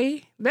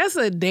 Okay. That's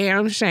a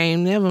damn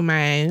shame. Never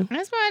mind.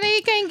 That's why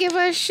they can't give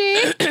us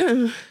shit.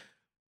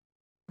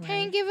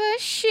 Can't give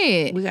us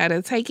shit. We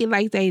gotta take it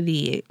like they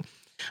did.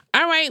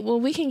 All right. Well,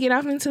 we can get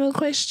off into the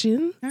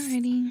questions.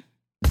 Alrighty.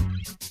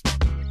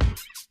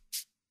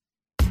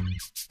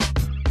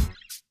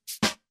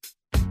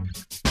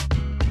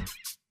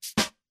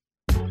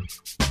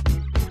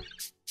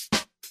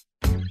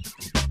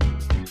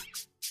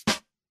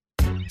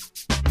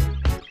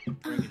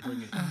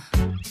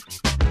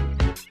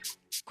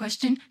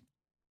 Question.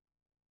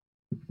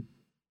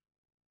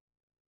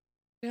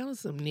 That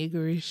was some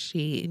niggerish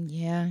shit.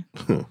 Yeah.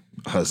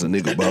 How's a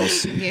nigga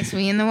boss? Guess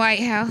we in the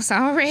White House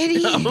already.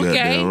 Okay.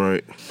 Goddamn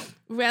right.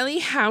 Relly,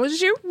 how was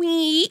your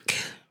week?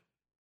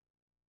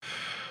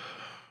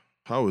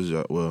 How was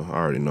y'all? Well, I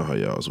already know how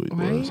y'all's week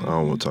was. I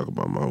don't want to talk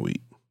about my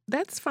week.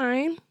 That's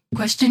fine.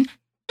 Question.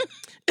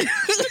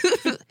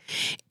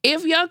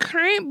 If your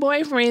current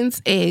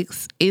boyfriend's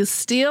ex is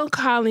still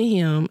calling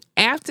him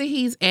after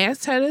he's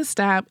asked her to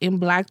stop and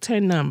blocked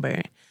her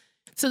number,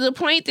 to the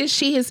point that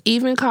she has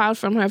even called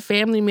from her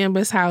family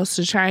member's house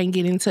to try and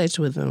get in touch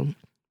with him,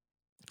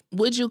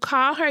 would you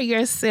call her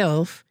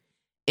yourself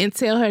and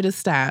tell her to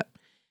stop?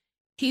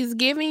 He's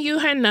giving you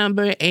her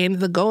number and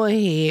the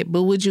go-ahead,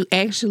 but would you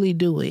actually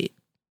do it?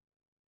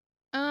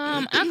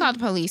 I'll call the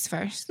police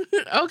first.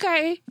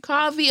 Okay.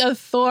 Call the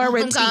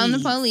authorities. I'm calling the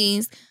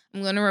police.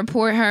 I'm going to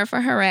report her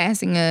for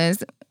harassing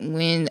us.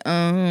 When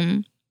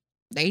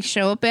they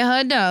show up at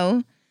her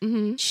door,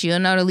 she'll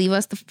know to leave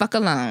us the fuck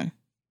alone.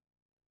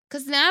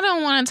 Because now I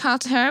don't want to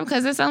talk to her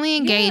because it's only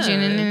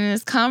engaging and then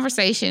it's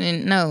conversation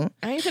and no.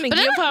 I ain't gonna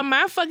give her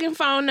my fucking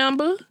phone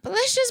number. But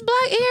let's just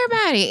block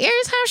everybody.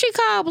 Every time she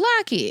call,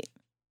 block it.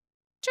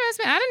 Trust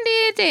me, I done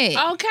did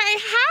that. Okay,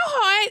 how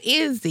hard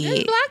is it?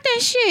 Just block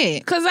that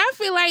shit. Because I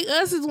feel like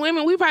us as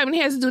women, we probably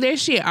have to do that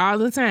shit all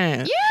the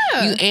time.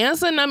 Yeah. You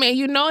answer them and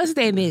you know it's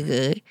that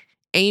nigga.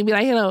 And you be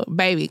like, hello,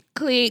 baby,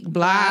 click,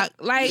 block.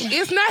 Like,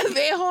 it's not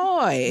that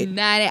hard.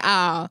 Not at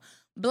all.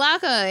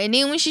 Block her. And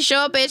then when she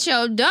show up at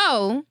your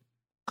door,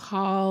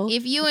 call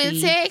if you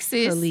in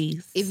Texas,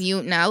 police. If you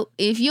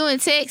in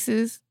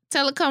Texas,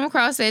 tell her come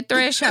across that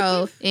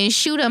threshold and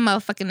shoot her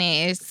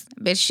motherfucking ass.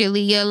 Bet she'll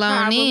leave you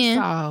alone then.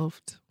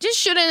 Solved. Just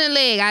shoot her in the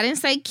leg. I didn't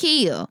say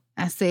kill.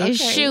 I said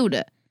shoot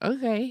her.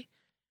 Okay.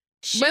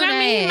 Shoot but I mean,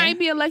 her it ass. might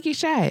be a lucky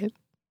shot.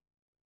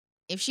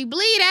 If she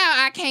bleed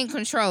out, I can't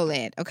control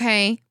it,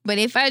 okay? But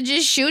if I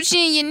just shoot you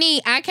in your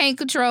knee, I can't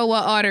control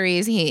what artery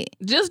is hit.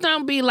 Just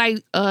don't be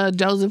like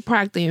Joseph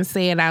Proctor and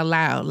say it out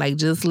loud. Like,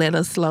 just let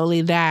her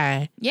slowly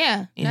die.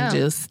 Yeah, and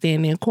just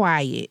stand there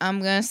quiet.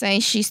 I'm going to say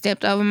she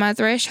stepped over my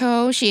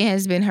threshold. She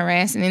has been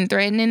harassing and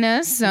threatening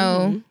us.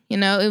 So, you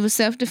know, it was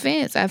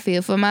self-defense. I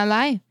fear for my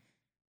life.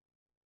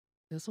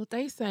 That's what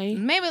they say.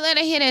 Maybe let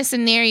her hear that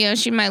scenario.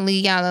 She might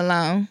leave y'all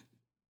alone.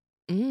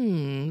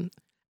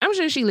 I'm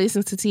sure she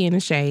listens to Tea in the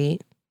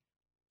Shade.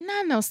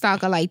 Not no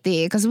stalker like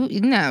that. Because,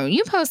 no,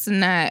 you supposed to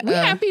not. We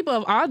have people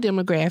of all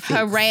demographics.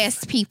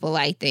 Harass people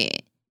like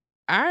that.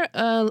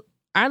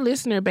 Our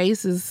listener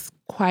base is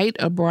quite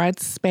a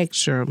broad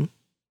spectrum.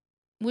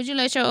 Would you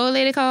let your old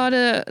lady call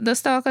the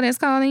stalker that's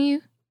calling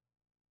you?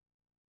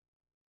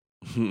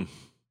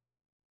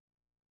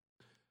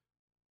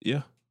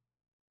 Yeah.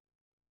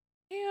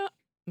 Yeah.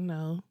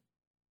 No.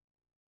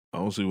 I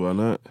don't see why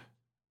not.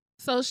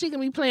 So she can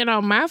be playing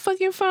on my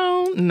fucking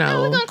phone?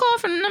 No. We're going to call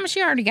from the number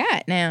she already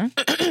got now.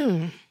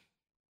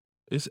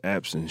 It's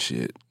apps and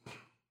shit.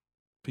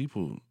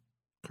 People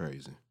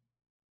crazy.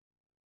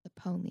 The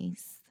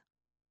police.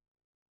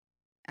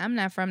 I'm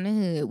not from the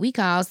hood. We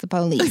calls the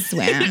police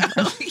where I'm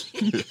from.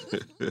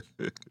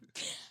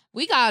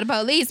 We call the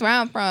police where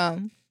I'm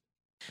from.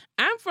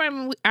 I'm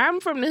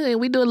from the hood.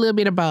 We do a little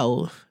bit of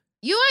both.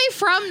 You ain't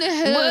from the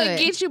hood. We'll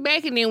get you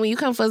back, and then when you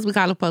come for us, we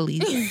call the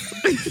police.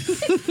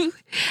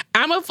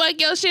 I'm going to fuck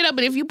your shit up,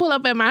 but if you pull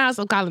up at my house,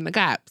 I'm calling the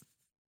cops.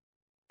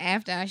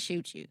 After I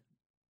shoot you.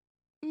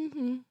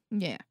 Mm-hmm.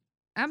 Yeah.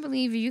 I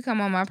believe if you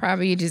come on my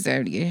property, you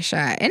deserve to get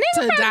shot. And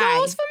that's what die.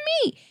 goes for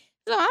me.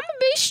 So I'm going to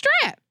be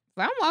strapped.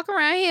 If I'm walking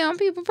around here on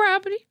people's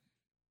property.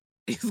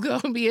 It's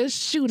going to be a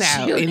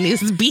shootout in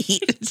this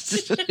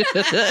bitch.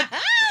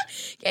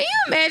 Can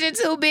you imagine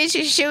two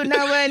bitches shooting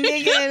over a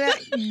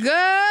nigga?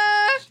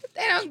 Girl,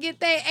 they don't get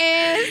their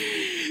ass.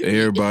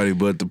 Everybody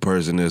but the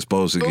person that's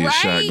supposed to get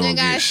shot gonna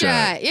get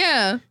shot.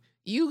 Yeah.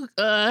 You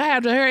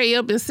have to hurry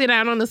up and sit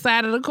out on the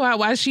side of the car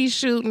while she's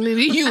shooting. And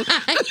you,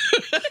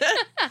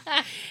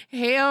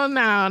 hell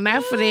no,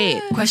 not for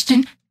that.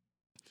 Question.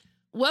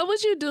 What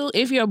would you do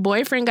if your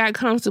boyfriend got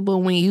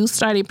comfortable when you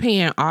started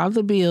paying all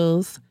the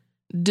bills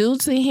due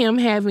to him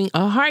having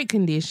a heart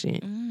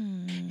condition?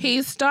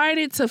 He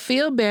started to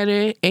feel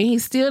better and he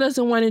still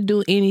doesn't want to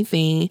do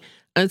anything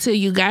until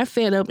you got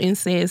fed up and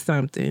said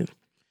something.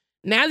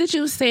 Now that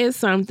you've said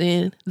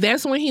something,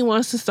 that's when he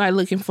wants to start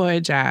looking for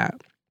a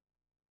job.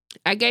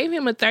 I gave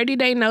him a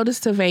 30-day notice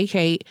to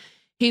vacate.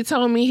 He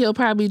told me he'll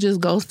probably just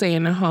go stay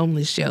in a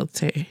homeless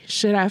shelter.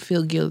 Should I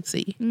feel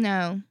guilty?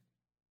 No.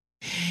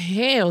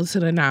 Hell to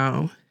the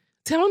no.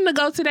 Tell him to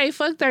go today.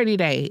 Fuck 30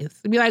 days.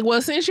 Be like,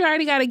 well, since you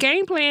already got a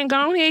game plan,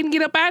 go ahead and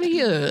get up out of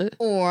here.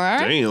 Or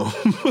damn.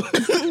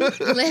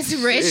 Let's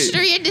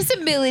register your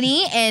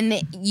disability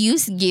and you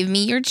give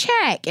me your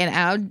check and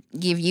I'll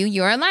give you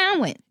your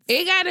allowance.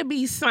 It gotta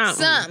be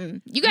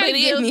something. You gotta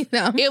give me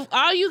something. If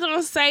all you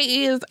gonna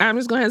say is, I'm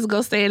just gonna have to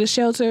go stay at a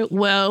shelter,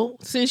 well,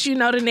 since you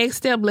know the next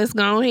step, let's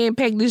go ahead and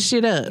pack this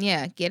shit up.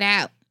 Yeah, get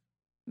out.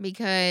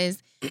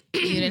 Because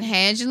you done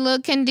had your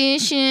little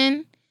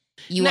condition.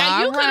 You could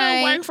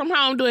have worked from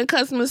home doing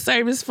customer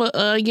service for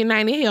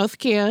United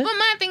Healthcare. But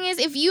my thing is,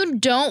 if you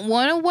don't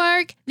want to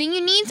work, then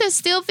you need to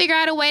still figure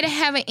out a way to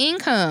have an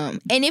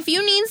income. And if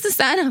you need to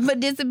sign up for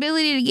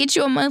disability to get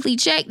you a monthly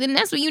check, then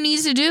that's what you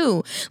need to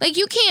do. Like,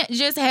 you can't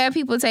just have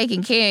people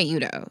taking care of you,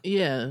 though.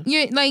 Yeah.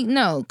 You're like,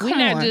 no, come on.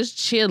 We're not just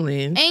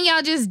chilling. And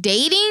y'all just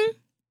dating?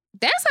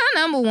 That's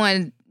our number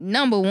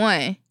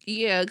one.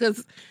 Yeah,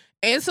 because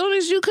as soon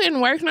as you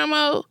couldn't work no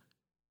more,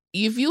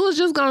 if you was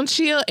just gonna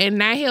chill and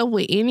not help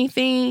with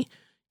anything,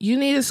 you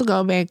needed to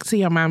go back to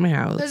your mama's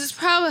house. Because it's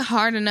probably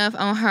hard enough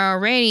on her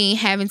already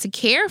having to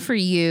care for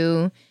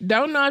you.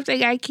 Don't know if they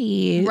got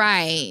kids.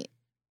 Right.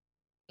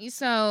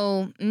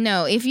 So,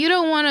 no, if you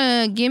don't want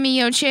to give me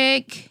your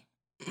check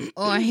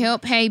or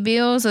help pay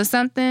bills or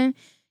something,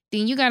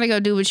 then you got to go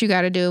do what you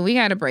got to do. We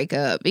got to break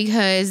up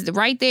because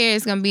right there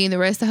is going to be the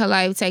rest of her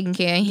life taking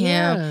care of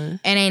him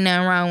and ain't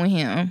nothing wrong with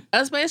him.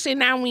 Especially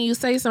now when you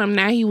say something,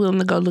 now he willing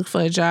to go look for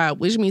a job,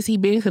 which means he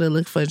been could have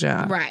looked for a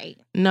job. Right.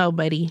 No,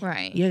 buddy.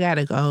 Right. You got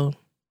to go.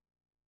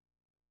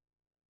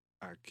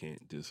 I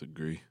can't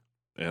disagree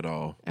at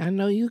all. I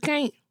know you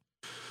can't.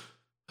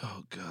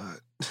 Oh, God.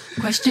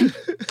 Question.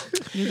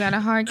 You got a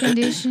heart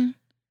condition?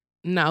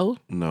 No.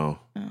 No,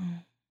 Oh.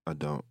 I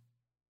don't.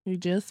 You're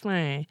just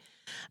fine.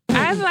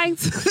 I'd like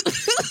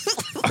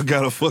to... I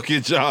got a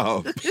fucking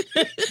job.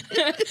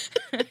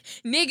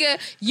 Nigga,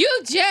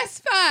 you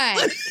just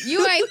fine.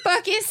 You ain't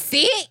fucking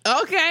sick.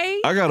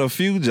 Okay. I got a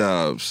few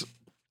jobs.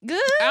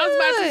 Good. I was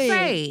about to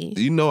say.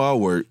 You know I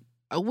work.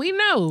 We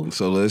know.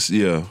 So let's,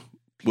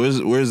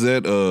 Where's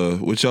that,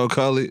 what y'all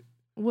call it?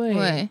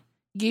 What?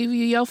 Give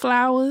you your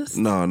flowers?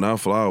 No,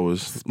 not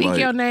flowers. Speak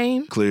your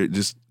name? Clear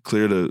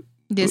the...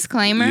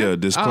 Disclaimer? Yeah,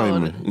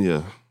 disclaimer. Oh.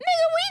 Yeah.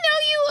 Nigga, we know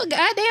you a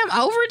goddamn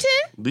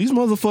Overton. These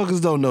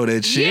motherfuckers don't know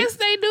that shit. Yes,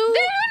 they do. They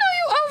don't know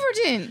you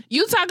Overton.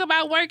 You talk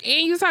about work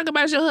and you talk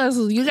about your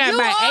hustle. You got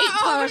about 8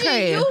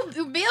 podcasts.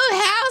 You build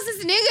houses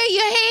nigga.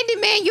 You're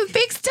handyman. You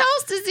fix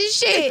toasters and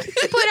shit.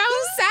 Put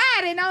on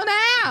siding on the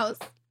house.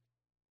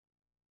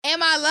 Am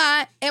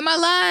I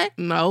lying?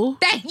 No.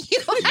 Thank you.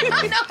 I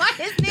don't know why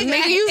this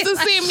nigga used to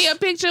send me a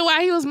picture while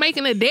he was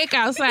making a deck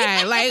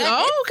outside. Like,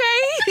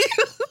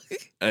 okay.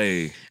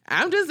 Hey.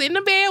 I'm just in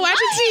the bed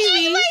watching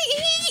TV.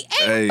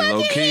 Hey,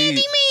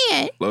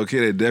 low key,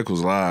 that deck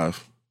was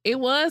live. It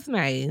was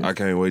nice. I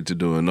can't wait to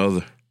do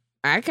another.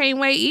 I can't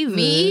wait either.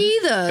 Me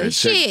either.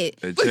 Shit.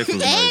 That check was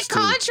nice too.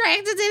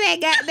 Contractor to that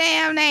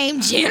goddamn name,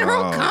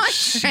 General Contract.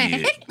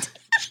 Shit.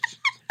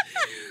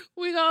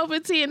 We go over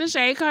to in the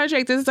Shade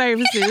Contracting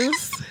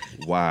Services.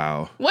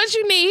 Wow. What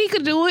you need, he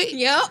could do it.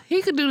 Yep.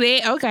 He could do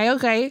that.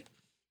 Okay.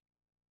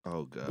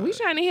 Oh, God. We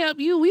trying to help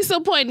you. We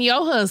supporting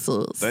your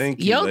hustles. Thank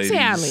you, your ladies.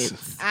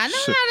 talents. I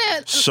know how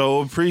to. So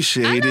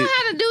appreciate I know it.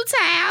 how to do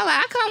tile.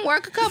 I come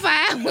work a couple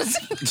hours.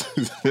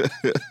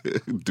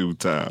 Do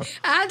time.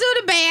 I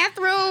do the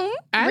bathroom,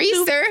 I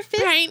resurface, do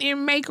paint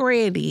and make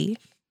ready.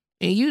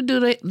 And you do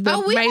the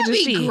we major would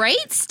be shit.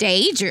 great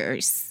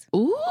stagers.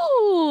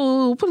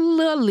 Ooh, put a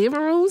little living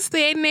room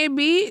set in that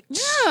bitch.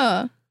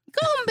 Yeah.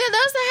 Go and build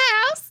us a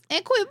house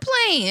and quit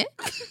playing.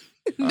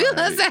 Build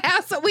us a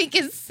house so we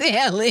can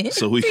sell it.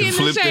 So we can In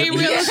flip the Shade real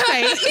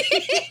that.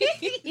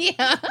 estate.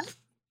 Yeah.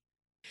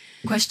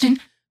 Question.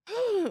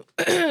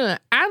 I'd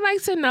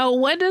like to know,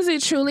 what does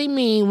it truly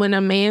mean when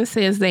a man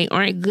says they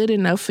aren't good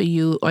enough for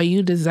you or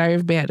you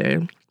deserve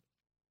better?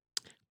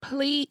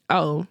 Please.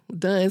 Oh,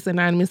 it's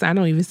anonymous. I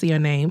don't even see your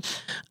name.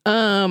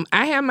 I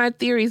have my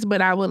theories,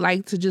 but I would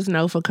like to just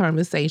know for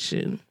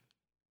conversation.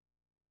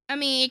 I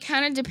mean, it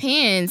kind of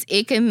depends.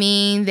 It could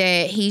mean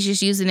that he's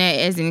just using it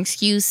as an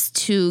excuse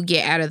to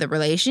get out of the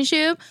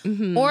relationship,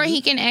 Mm-hmm. or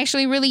he can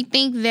actually really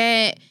think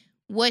that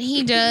what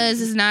he does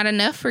is not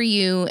enough for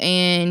you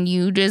and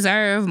you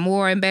deserve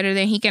more and better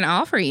than he can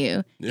offer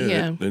you.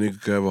 Yeah. That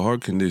nigga could have a heart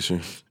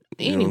condition.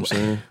 You know what I'm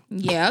saying?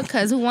 Yeah,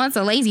 because who wants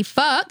a lazy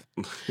fuck?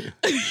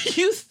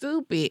 You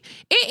stupid.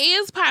 It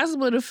is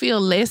possible to feel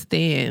less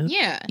than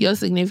Yeah, your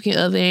significant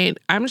other. And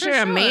I'm For sure a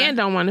sure. man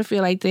don't want to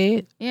feel like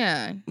that.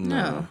 yeah, no.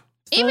 Nah.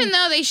 Even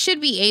though they should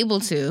be able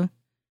to.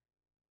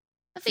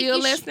 I think Feel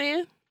you less should-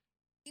 than?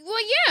 Well,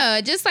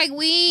 yeah, just like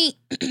we,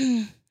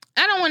 I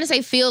don't want to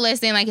say feel less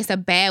than like it's a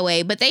bad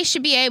way, but they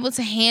should be able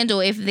to handle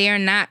if they're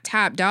not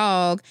top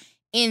dog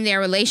in their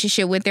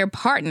relationship with their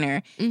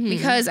partner. Mhm.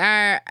 Because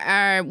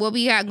our what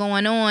we got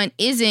going on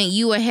isn't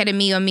you ahead of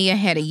me or me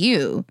ahead of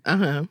you.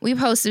 We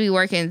supposed to be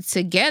working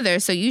together,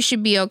 so you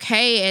should be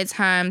okay at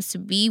times to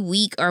be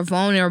weak or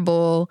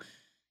vulnerable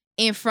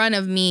in front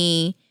of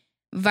me,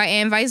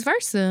 and vice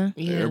versa.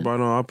 Yeah. Everybody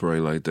don't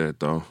operate like that,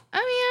 though. I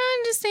mean, I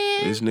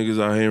understand. These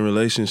niggas out here in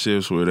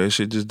relationships where that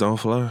shit just don't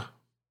fly.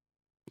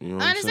 You know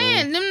what I I'm saying?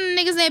 understand. Them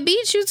niggas that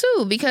beat you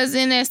too, because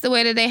then that's the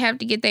way that they have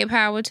to get their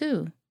power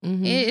too.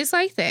 Mhm. It's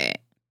like that.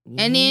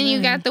 And then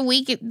you got the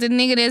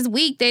nigga that's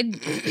weak that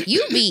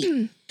you beat. I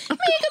mean,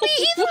 it could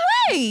be either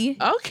way.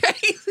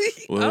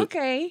 Okay. Well,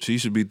 Okay. She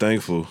should be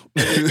thankful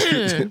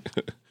that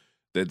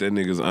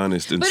nigga's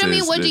honest and But says I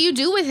mean, what that, do you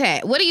do with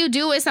that? What do you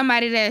do with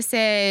somebody that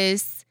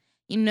says,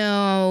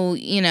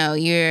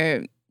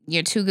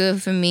 you're too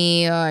good for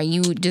me or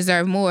you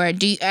deserve more?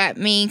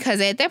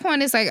 Because at that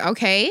point it's like,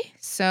 okay,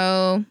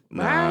 so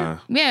Nah.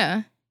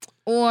 yeah.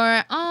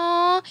 Or,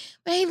 oh,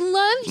 they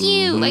love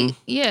you. Mhm. Like,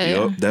 yeah.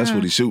 Yup, that's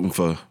what he's shooting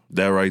for.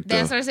 That right there.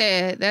 That's what I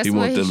said. That's he what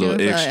want that he's little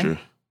shooting extra.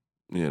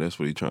 for. Yeah, that's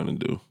what he's trying to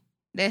do.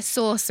 That's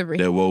sorcery.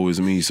 That woe is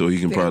me, so he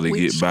can probably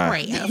get by.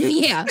 Yeah.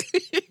 Yeah.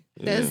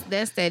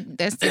 That's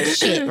that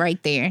shit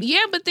right there.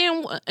 Yeah, but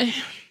then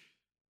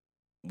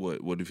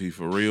What if he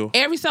for real?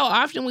 every so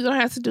often we're going to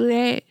have to do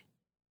that.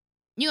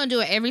 You gonna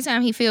do it every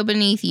time he feel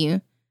beneath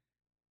you.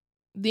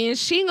 Then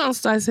she going to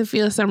start to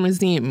feel some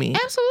resentment.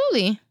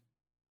 Absolutely.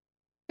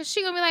 Cause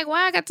she gonna be like,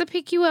 why I got to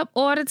pick you up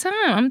all the time?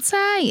 I'm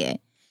tired.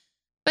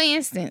 For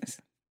instance,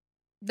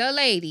 the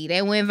lady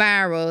that went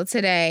viral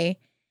today,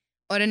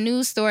 or the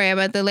news story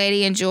about the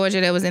lady in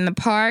Georgia that was in the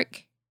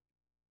park,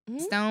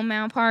 Stone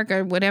Mountain Park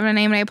or whatever the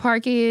name of that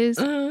park is.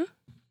 Uh-huh.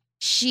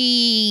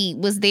 She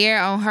was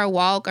there on her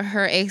walk or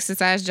her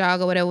exercise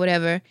jog or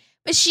whatever.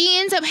 But she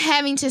ends up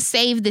having to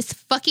save this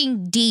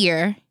fucking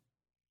deer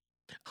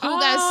who I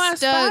got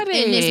stuck saw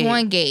in this that.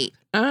 one gate.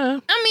 Uh-huh.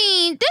 I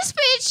mean, this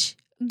bitch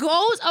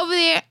goes over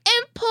there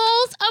and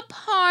pulls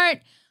apart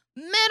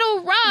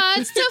metal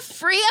rods to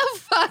free a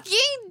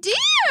fucking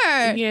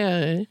deer.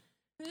 Yeah.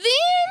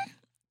 Then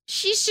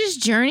she's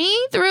just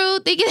journeying through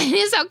thinking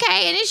it's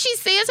okay. And then she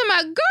says to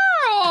my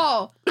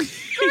girl, you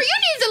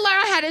need to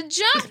learn how to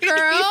jump,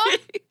 girl.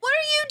 What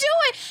are you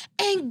doing?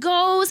 And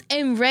goes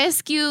and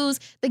rescues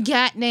the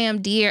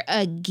goddamn deer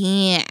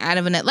again out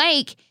of a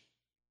like.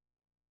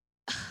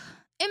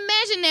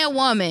 Imagine that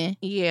woman.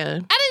 Yeah.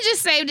 I didn't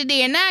just save the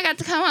deer. Now I got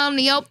to come home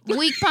to your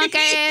weak punk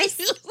ass.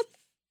 You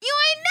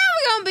ain't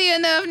never gonna be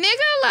enough,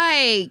 nigga.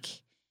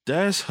 Like,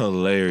 That's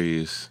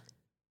hilarious.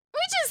 we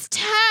just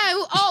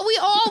tired. We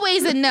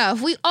always enough.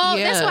 That's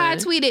why I Yeah.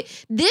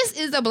 tweeted, this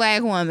is a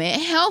black woman.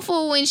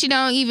 Helpful when she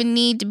don't even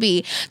need to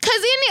be. Cause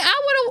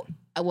I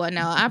well,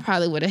 no, I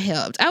probably would have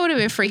helped. I would have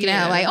been freaking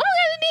out like, oh my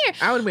God, the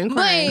deer. I would have been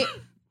crying.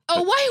 But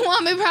a white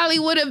woman probably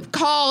would have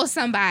called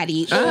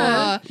somebody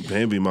or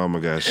Bambi mama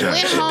got shot.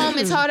 went home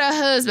and told her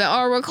husband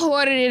or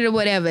recorded it or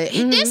whatever.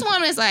 This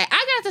woman's like,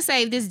 I got to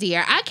save this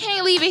deer. I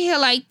can't leave it here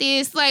like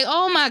this. Like,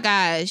 oh my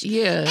gosh.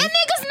 Yeah. And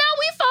niggas know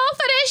we fall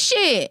for that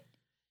shit.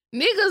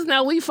 Niggas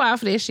know we fall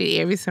for that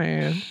shit every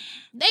time.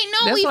 They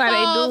know we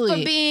fall for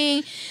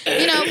being, for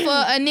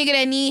a nigga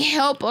that need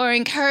help or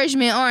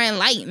encouragement or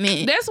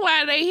enlightenment. That's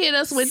why they hit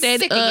us with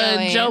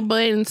that Joe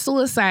Budden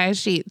suicide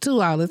shit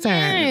too all the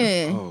time.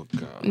 Yeah. Oh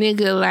God.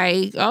 Nigga,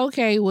 like,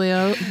 okay,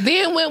 well,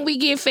 then when we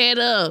get fed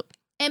up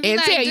and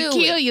like, tell you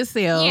kill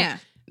yourself,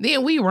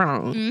 then we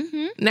wrong.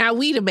 Mm-hmm. Now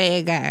we the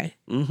bad guy.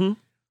 Mm-hmm.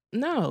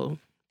 No.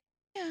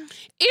 Yeah.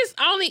 It's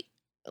only,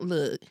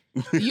 look,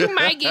 you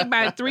might get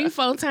about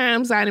 3-4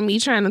 times out of me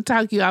trying to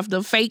talk you off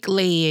the fake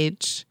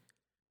ledge.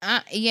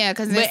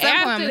 Because at some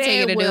point I'm going to tell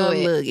you to do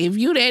it. Look, if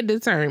you that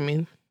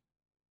determined.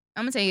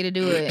 I'm going to tell you to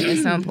do it at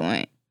some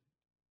point.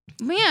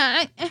 But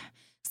yeah,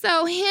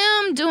 so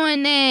him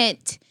doing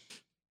that,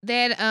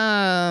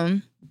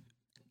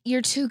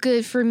 you're too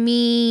good for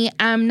me,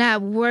 I'm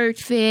not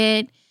worth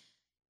it.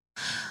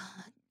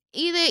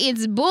 Either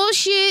it's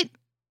bullshit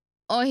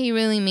or he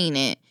really mean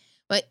it.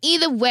 But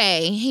either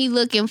way, he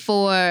looking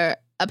for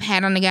a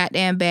pat on the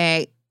goddamn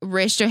back,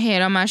 rest your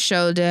head on my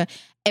shoulder,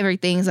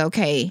 everything's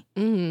okay.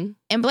 Mm-hmm.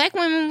 And black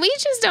women, we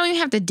just don't even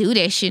have to do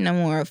that shit no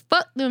more.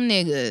 Fuck them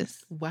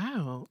niggas.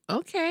 Wow.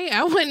 Okay.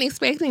 I wasn't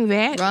expecting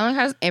that. Rolling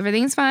house,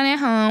 everything's fine at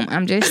home.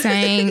 I'm just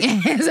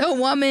saying, as a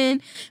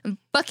woman, I'm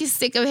fucking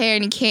sick of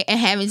having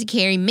to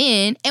carry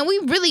men. And we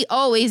really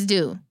always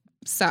do.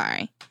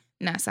 Sorry.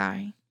 Not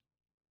sorry.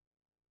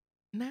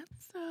 Not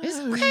sorry. It's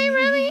okay,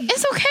 really.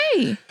 It's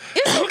okay.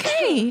 It's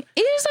okay.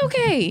 It is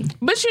okay.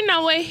 But you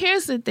know what?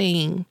 Here's the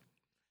thing.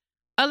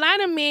 A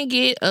lot of men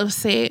get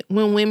upset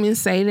when women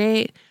say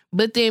that,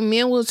 but then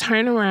men will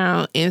turn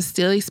around and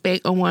still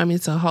expect a woman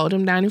to hold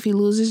him down if he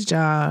loses his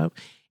job,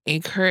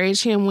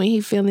 encourage him when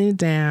he's feeling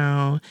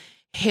down,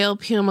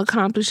 help him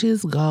accomplish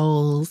his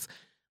goals.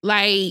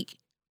 Like,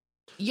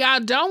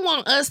 y'all don't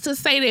want us to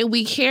say that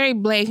we carry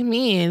black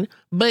men,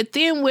 but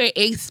then we're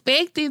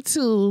expected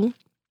to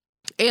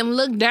and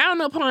look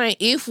down upon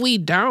if we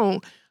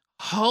don't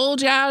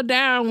hold y'all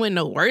down when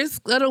the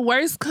worst of the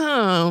worst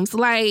comes.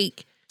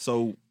 Like,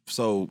 So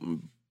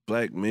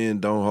black men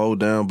don't hold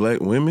down black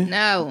women?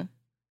 No.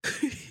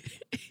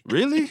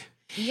 Really?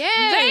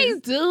 Yes. they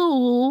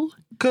do.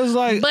 Cause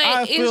like But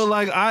I feel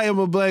like I am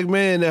a black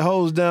man that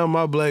holds down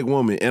my black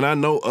woman, and I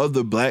know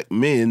other black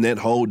men that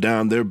hold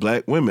down their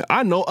black women.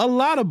 I know a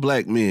lot of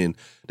black men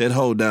that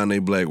hold down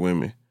their black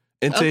women,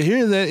 and to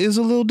hear that is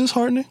a little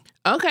disheartening.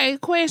 Okay,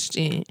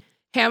 question.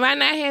 Have I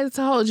not had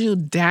to hold you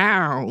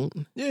down?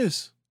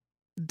 Yes.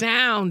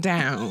 Down.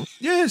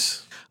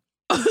 Yes.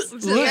 To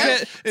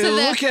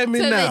look at me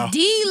now. To the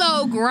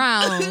D-Lo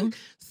ground.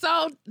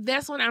 So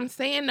that's what I'm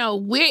saying, though.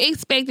 We're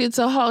expected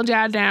to hold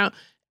y'all down.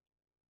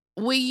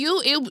 With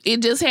you,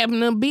 it just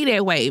happened to be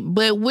that way.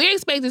 But we're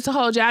expected to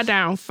hold y'all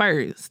down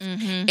first.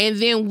 Mm-hmm. And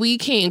then we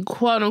can,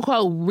 quote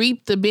unquote,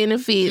 reap the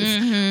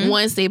benefits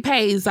once it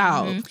pays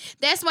off.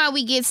 That's why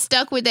we get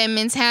stuck with that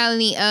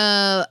mentality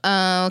of,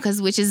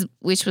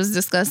 which was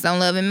discussed on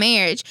Love and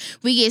Marriage.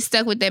 We get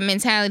stuck with that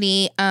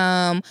mentality,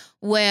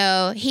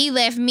 well, he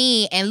left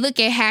me and look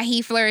at how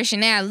he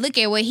flourishing now. Look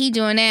at what he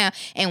doing now.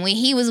 And when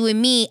he was with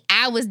me,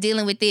 I was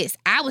dealing with this.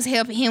 I was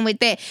helping him with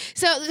that.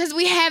 So, because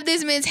we have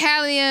this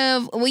mentality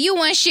of, well, you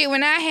want shit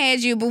when I had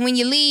you, but when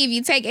you leave,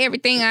 you take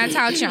everything I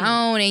taught you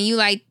on and you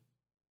like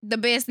the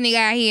best nigga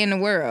out here in the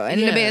world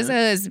and the best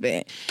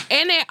husband.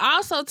 And that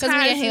also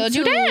ties held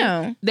you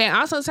down. That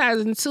also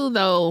ties into,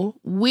 though,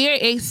 we're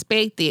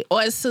expected,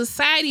 or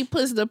society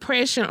puts the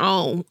pressure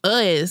on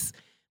us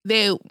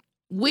that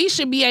we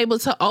should be able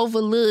to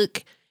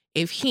overlook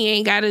if he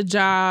ain't got a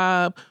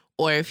job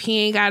or if he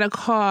ain't got a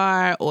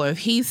car or if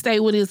he stay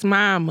with his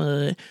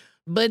mama.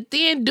 But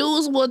then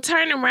dudes will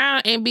turn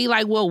around and be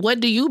like, well, what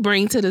do you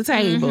bring to the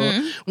table?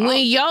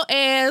 When your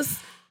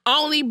ass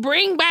only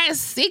bring back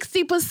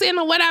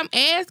 60% of what I'm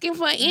asking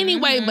for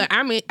anyway. But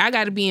I mean, I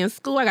got to be in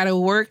school. I got to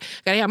work.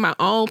 Got to have my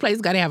own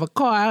place. Got to have a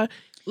car.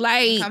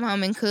 Like, come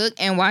home and cook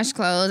and wash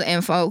clothes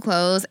and fold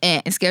clothes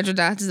and schedule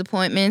doctor's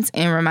appointments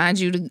and remind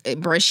you to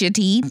brush your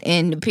teeth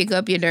and pick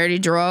up your dirty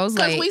drawers.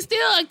 Because like, we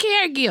still a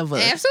caregiver.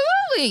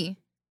 Absolutely.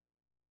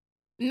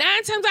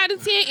 9 times out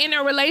of 10 in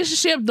a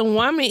relationship, the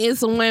woman is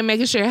the one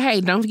making sure,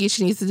 hey, don't forget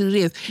she needs to do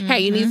this. Hey,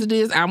 you need to do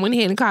this. I went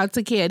ahead and called,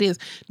 took care of this.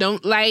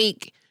 Don't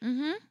like.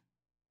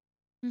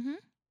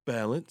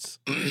 Balance.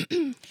 That's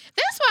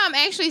why I'm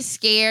actually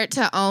scared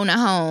to own a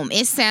home.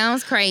 It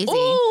sounds crazy.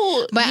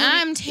 Ooh, but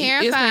I'm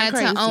terrified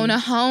to own a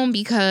home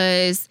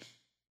because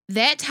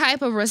that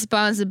type of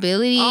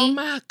responsibility oh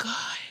my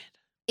God,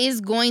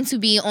 is going to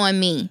be on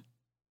me.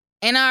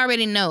 And I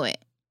already know it.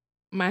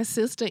 My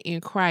sister in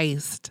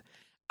Christ.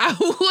 I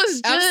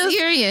was just. I'm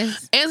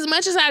serious. As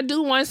much as I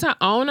do want to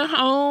own a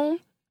home,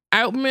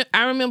 I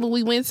remember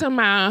we went to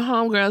my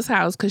homegirl's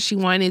house because she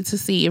wanted to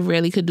see if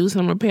Riley could do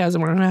some repairs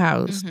around her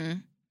house.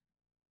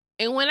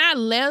 And when I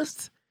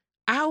left,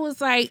 I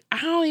was like,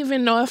 I don't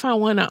even know if I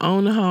want to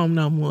own a home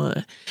no more.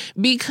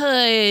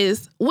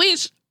 Because,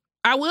 which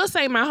I will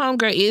say my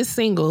homegirl is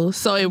single,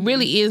 so it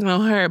really is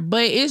on her.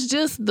 But it's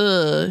just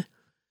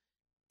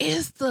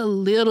it's the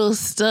little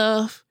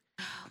stuff.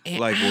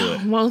 Like I what?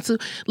 don't want to.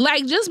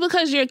 Like, just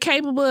because you're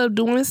capable of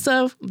doing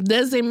stuff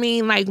doesn't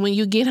mean, like, when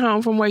you get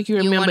home from work, you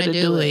remember wanna to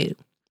do it.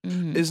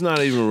 Mm-hmm. It's not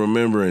even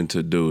remembering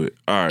to do it.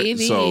 All right. It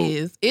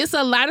is. It's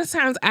a lot of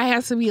times I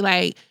have to be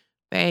like,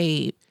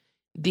 babe,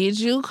 did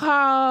you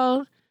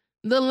call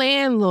the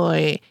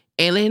landlord?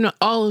 And let him know,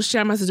 oh,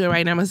 shit, I must do it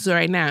right now. I must do it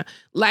right now.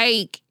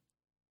 Like,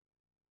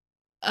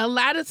 a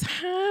lot of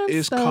times.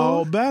 It's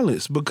called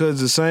balance,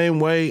 because the same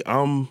way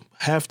I'm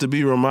have to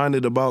be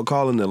reminded about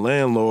calling the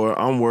landlord,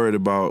 I'm worried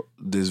about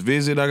this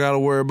visit I got to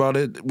worry about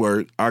at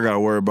work. I got to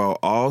worry about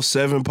all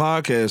 7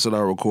 podcasts that I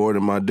record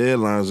and my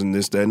deadlines and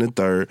this, that, and the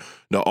third.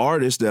 The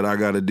artists that I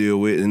got to deal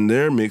with and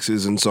their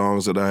mixes and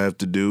songs that I have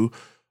to do.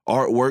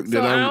 Artwork So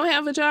that I don't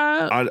have a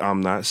job.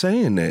 I'm not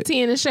saying that.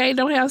 T and the Shade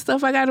don't have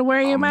stuff I got to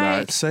worry I'm about.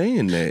 not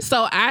saying that.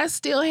 So I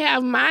still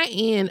have my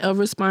end of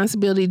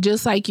responsibility,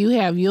 just like you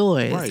have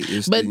yours. Right.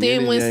 It's But the yin then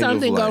and when yang of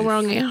something go life.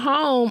 wrong at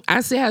home,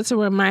 I still have to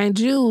remind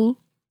you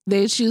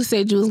that you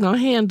said you was gonna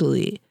handle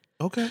it.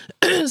 Okay.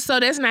 So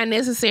that's not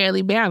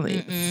necessarily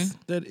balance. Mm-mm.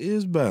 That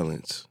is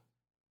balance.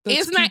 That's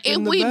It's not if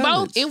keeping the we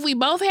balance.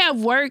 both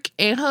have work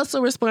and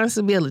hustle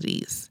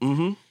responsibilities,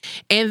 Mm-hmm.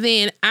 and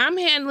then I'm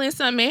handling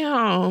something at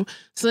home.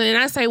 So then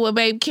I say, well,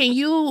 babe, can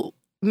you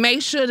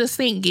make sure the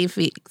sink get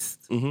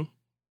fixed? Mm-hmm.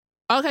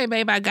 Okay,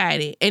 babe, I got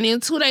it. And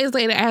then 2 days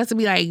later, I have to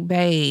be like,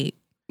 babe,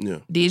 Yeah.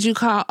 did you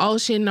call? Oh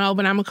shit, no,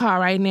 but I'm gonna call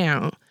right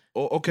now.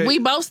 Oh, okay. We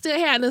both still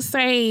had the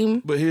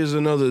same. But here's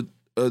another.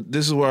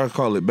 This is why I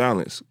call it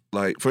balance.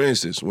 Like, for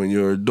instance, when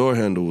your door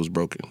handle was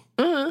broken,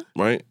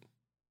 right?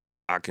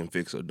 I can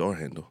fix a door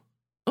handle.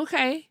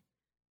 Okay.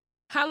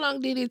 How long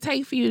did it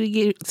take for you to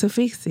get to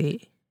fix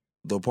it?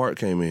 The part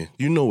came in.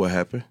 You know what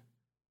happened.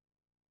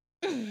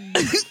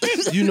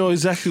 You know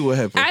exactly what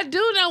happened. I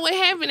do know what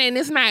happened, and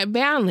it's not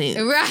balanced.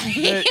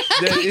 Right.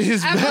 That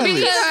is I balance.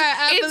 believe her.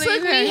 I It believe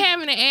took me her.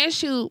 having to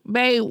ask you,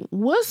 babe,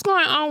 what's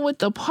going on with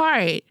the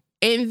part?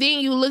 And then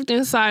you looked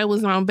inside, it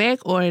was on back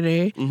order.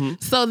 Mm-hmm.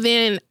 So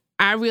then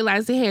I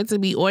realized it had to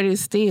be ordered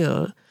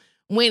still.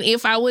 When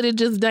if I would have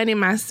just done it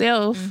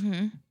myself,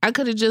 Mm-hmm. I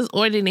could have just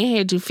ordered and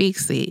had you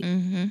fix it.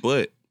 Mm-hmm.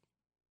 But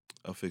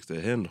I fixed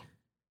that handle.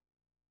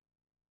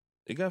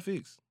 It got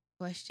fixed.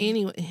 Question.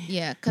 Anyway.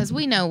 Yeah, because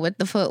we know what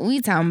the fuck we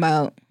talking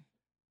about.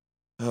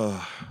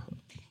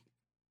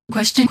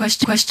 Question.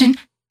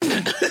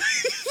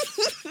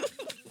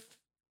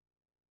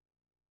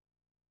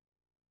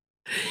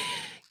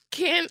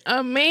 Can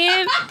a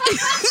man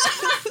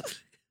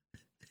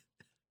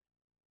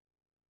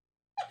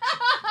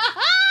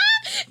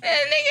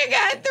That nigga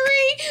got 3.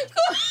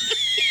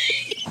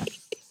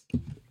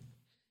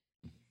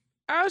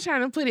 I was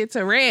trying to put it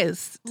to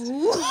rest.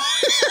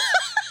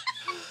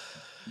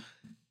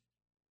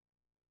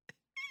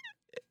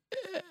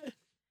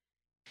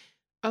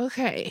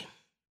 Okay.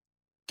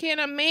 Can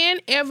a man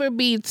ever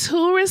be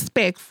too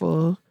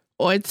respectful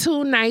or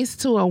too nice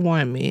to a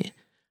woman?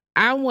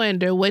 I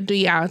wonder, what do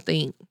y'all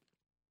think?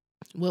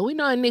 Well, we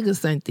know a nigga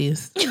sent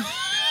this.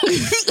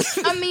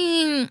 I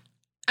mean,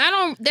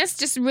 that's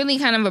just really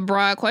kind of a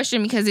broad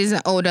question, because is it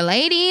an older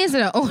lady? Is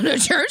it an older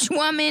church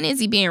woman? Is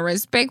he being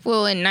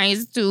respectful and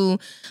nice to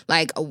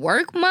like a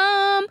work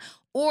mom?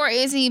 Or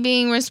is he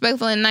being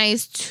respectful and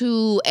nice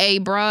to a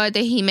broad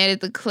that he met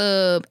at the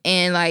club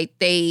and like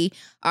they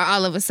are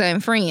all of a sudden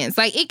friends?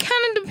 Like, it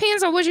kind of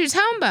depends on what you're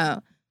talking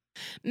about.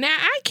 Now,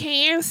 I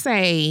can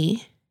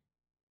say,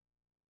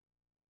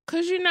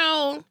 because,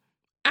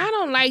 I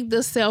don't like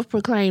the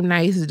self-proclaimed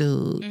nice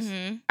dudes.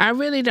 Mm-hmm. I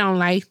really don't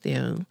like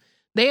them.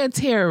 They're a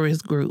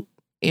terrorist group,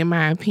 in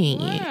my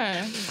opinion.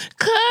 Yeah.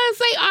 Because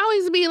they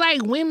always be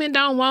like, women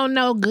don't want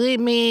no good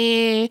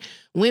men.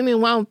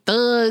 Women want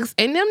thugs.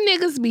 And them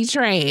niggas be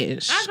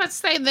trash. I was about to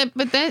say that,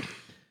 but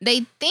they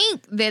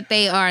think that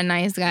they are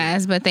nice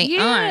guys, but they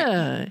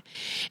aren't.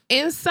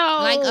 And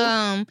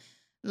so...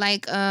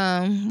 Like,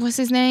 what's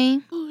his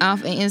name?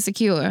 Off in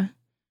Insecure.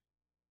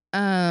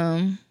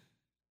 I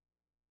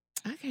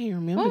can't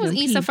remember. What was them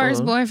Issa's people.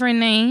 first boyfriend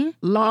name?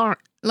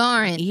 Lawrence.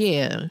 Lawrence.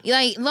 Yeah.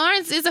 Like,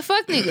 Lawrence is a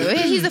fuck nigga.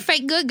 He's a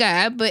fake good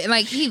guy, but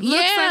like he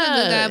looks like a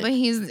good guy, but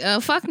he's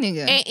a fuck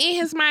nigga. And in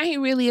his mind, he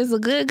really is a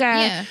good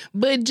guy. Yeah.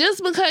 But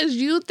just because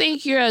you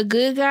think you're a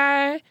good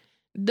guy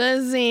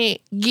doesn't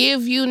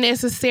give you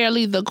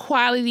necessarily the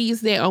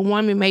qualities that a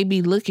woman may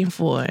be looking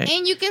for.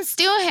 And you can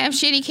still have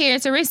shitty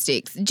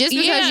characteristics. Just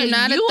because Yeah, you're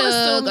not you a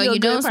assume thug, or you're a you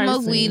don't good smoke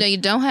person. weed, or you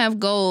don't have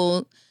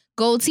gold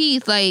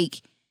teeth,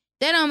 like,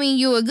 that don't mean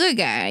you're a good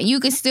guy.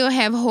 You could still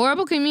have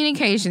horrible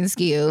communication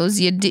skills.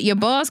 Your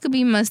balls could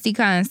be musty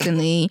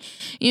constantly.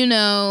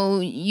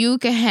 You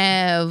could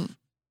have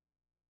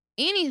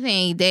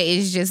anything that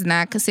is just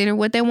not considered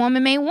what that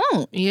woman may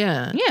want.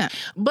 Yeah. Yeah.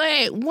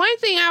 But one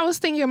thing I was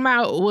thinking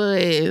about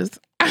was,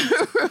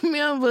 I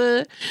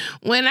remember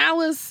when I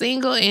was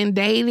single and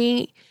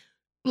dating,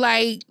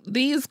 like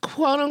these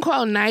quote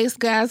unquote nice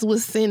guys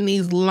would send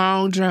these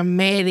long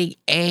dramatic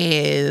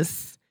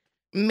ass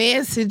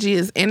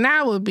messages, and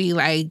I would be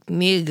like,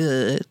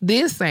 nigga,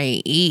 this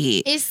ain't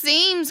it. It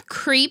seems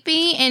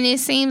creepy, and it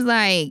seems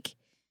like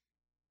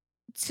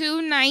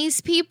two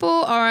nice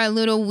people are a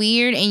little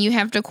weird, and you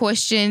have to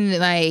question,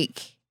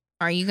 like,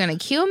 are you gonna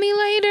kill me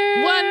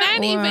later? Well,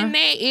 not even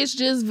that. It's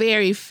just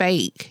very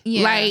fake.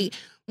 Yeah. Like,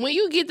 when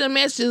you get the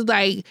messages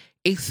like,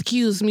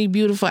 excuse me,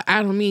 beautiful,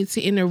 I don't mean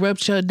to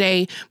interrupt your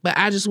day, but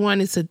I just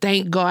wanted to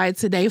thank God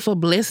today for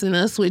blessing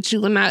us with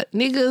you. And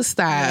nigga,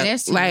 stop. Yeah,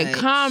 that's too like, much.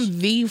 calm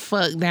the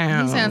fuck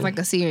down. He sounds like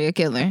a serial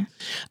killer.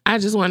 I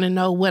just want to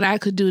know what I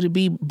could do to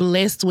be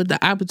blessed with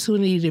the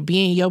opportunity to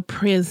be in your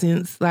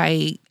presence.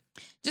 Like,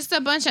 just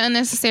a bunch of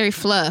unnecessary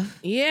fluff.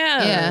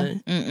 yeah.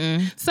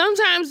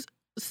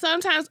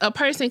 Sometimes a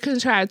person can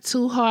try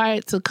too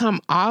hard to come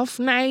off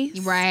nice.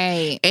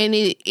 Right. And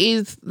it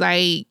is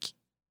like,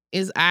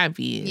 it's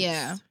obvious.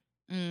 Yeah.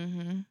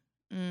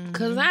 Mm-hmm.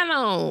 Cause I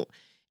don't.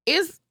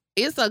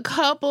 It's a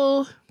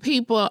couple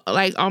people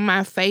like on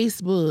my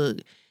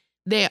Facebook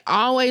that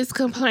always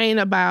complain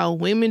about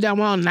women don't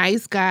want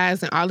nice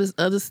guys and all this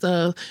other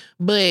stuff.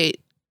 But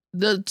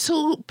the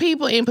two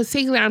people in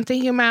particular I'm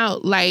thinking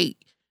about, like,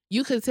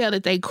 you could tell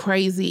that they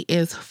crazy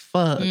as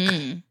fuck.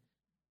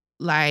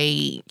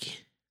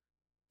 Like,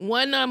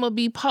 one of them will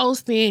be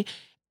posting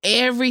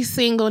every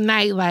single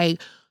night,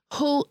 like,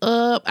 who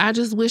up? I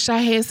just wish I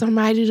had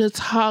somebody to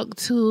talk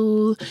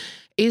to.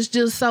 It's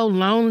just so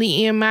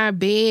lonely in my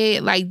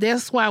bed. Like,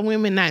 that's why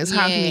women not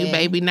talking to you,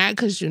 baby. Not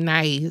because you're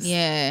nice.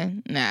 Yeah,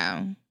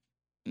 no.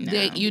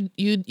 That you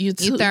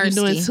thirsty. You're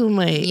doing too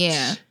much.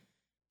 Yeah.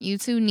 You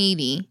too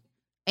needy.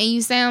 And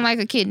you sound like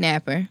a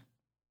kidnapper.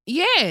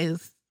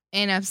 Yes.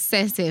 And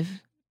obsessive.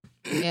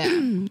 Yeah.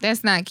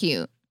 That's not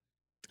cute.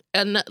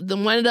 One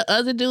of the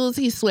other dudes,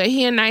 he swear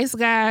he a nice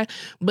guy,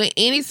 but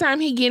anytime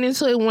he get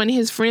into it with one of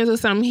his friends or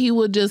something, he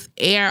would just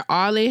air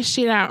all that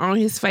shit out on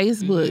his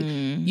Facebook.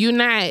 You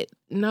not,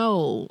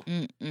 no.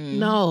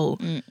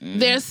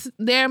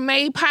 There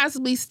may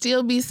possibly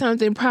still be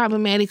something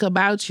problematic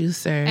about you,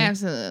 sir.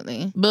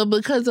 Absolutely. But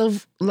because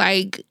of,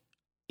 like,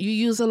 you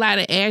use a lot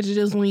of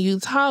adjectives when you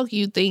talk,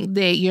 you think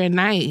that you're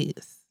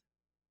nice.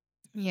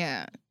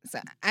 Yeah. So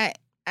I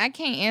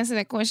can't answer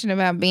that question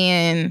about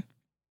being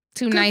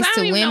too nice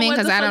to women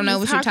because I don't know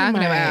what you're talking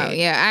about.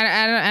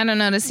 Yeah, I don't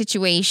know the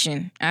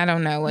situation. I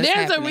don't know what's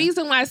happening. There's a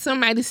reason why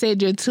somebody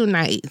said you're too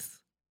nice.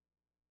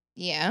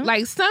 Yeah.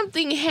 Like,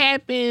 something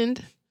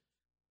happened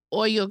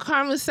or your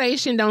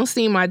conversation don't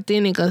seem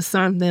authentic or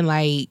something.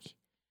 Like,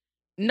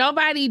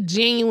 nobody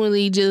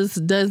genuinely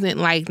just doesn't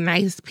like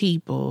nice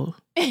people.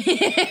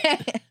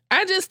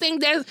 I just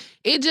think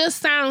it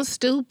just sounds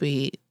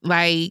stupid.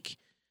 Like,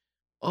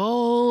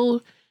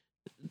 oh,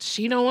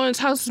 she don't want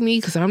to talk to me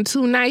because I'm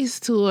too nice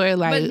to her.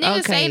 Like, but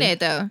niggas say that,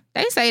 though.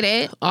 They say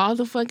that. All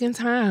the fucking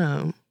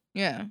time.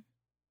 Yeah.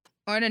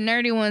 Or the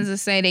nerdy ones that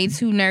say they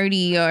too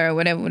nerdy or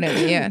whatever.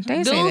 Yeah,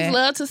 they say that. Dudes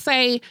love to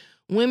say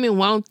women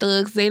want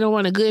thugs. They don't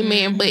want a good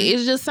man. But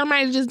it's just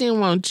somebody just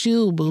didn't want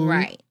you, boo.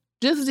 Right.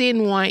 Just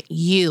didn't want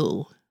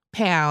you,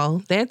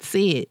 pal. That's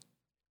it.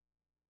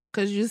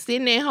 Because you're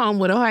sitting at home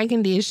with a heart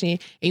condition and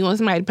you want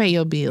somebody to pay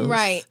your bills.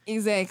 Right.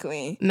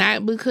 Exactly.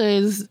 Not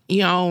because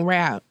you don't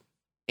rap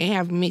and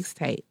have a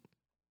mixtape.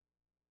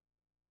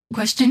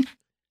 Question.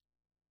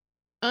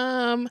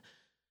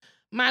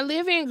 My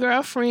living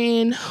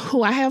girlfriend,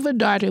 who I have a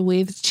daughter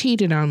with,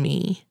 cheated on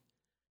me.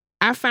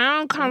 I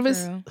found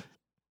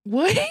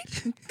What?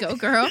 Go,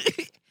 girl.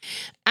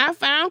 I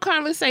found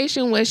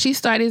conversation where she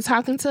started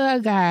talking to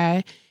a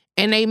guy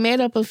and they met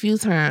up a few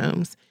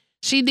times.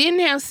 She didn't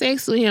have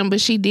sex with him,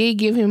 but she did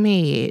give him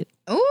head.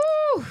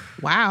 Ooh.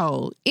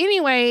 Wow.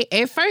 Anyway,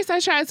 at first I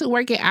tried to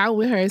work it out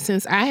with her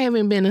since I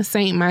haven't been a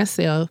saint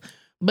myself,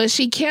 but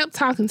she kept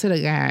talking to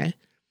the guy.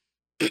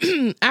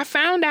 I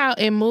found out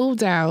and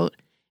moved out,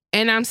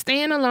 and I'm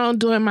staying alone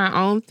doing my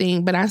own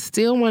thing, but I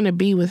still want to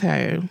be with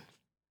her.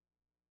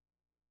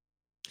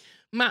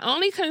 My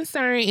only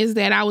concern is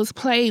that I was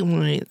played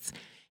once,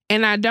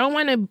 and I don't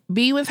want to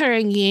be with her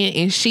again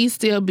and she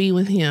still be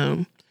with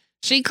him.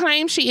 She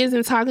claims she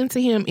isn't talking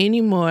to him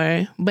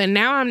anymore, but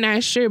now I'm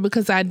not sure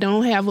because I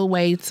don't have a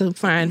way to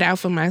find out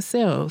for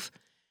myself.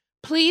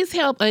 Please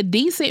help a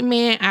decent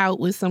man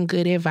out with some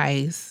good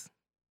advice.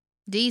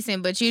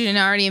 Decent, but you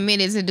didn't already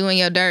admitted to doing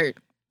your dirt.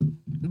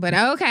 But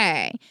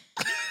okay.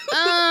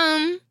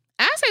 I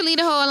say leave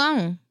the hoe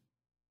alone.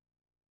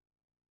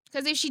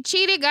 Because if she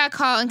cheated, got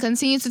caught, and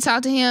continues to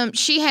talk to him,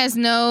 she's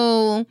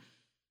not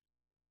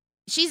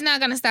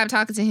going to stop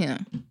talking to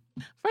him.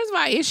 First of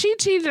all, if she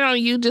cheated on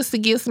you just to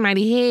give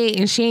somebody head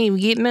and she ain't even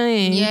getting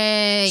none,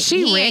 yeah, she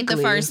he reckless. ain't the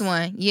first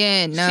one.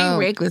 Yeah, no. She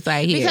reckless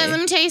out here. Because let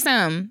me tell you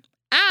something.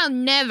 I'll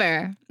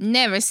never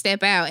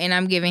step out and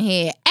I'm giving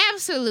head.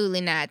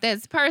 Absolutely not.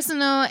 That's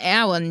personal, and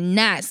I will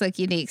not suck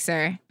your dick,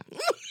 sir.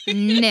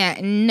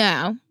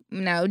 No.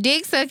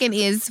 Dick sucking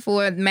is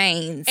for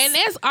mains. And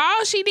that's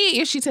all she did,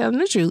 if she telling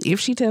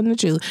the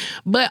truth.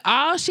 But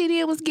all she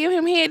did was give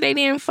him head, they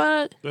didn't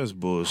fuck. That's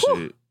bullshit.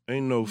 Whew.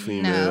 Ain't no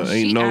female, No,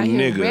 ain't she no out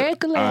here nigga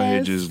reckless. out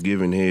here just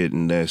giving head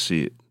and that's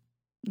it.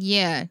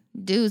 Yeah,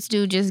 dudes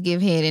do just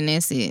give head and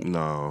that's it.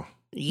 No.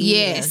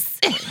 Yes.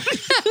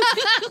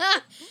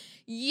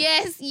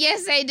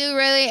 yes, they do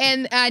really.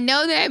 And I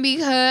know that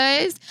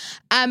because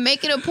I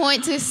make it a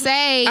point to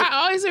say,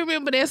 I always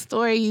remember that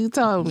story you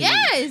told me.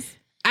 yes,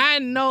 I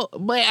know,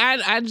 but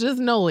I just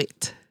know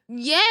it.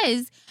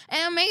 yes.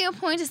 And I make it a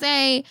point to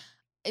say,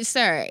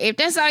 sir, if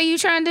that's all you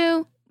trying to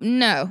do,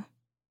 no.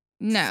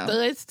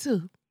 Studs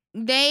too.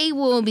 They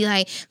will be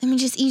like, let me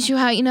just eat you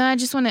out. You know, I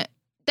just want to.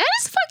 That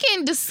is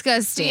fucking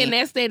disgusting. See, and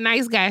that's that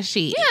nice guy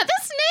shit. Yeah,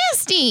 that's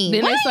nasty.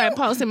 Then Why they you- start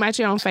posting about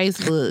you on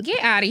Facebook.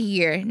 Get out of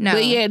here. No.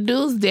 But yeah,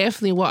 dudes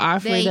definitely will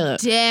offer they it up.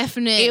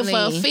 definitely. If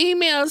a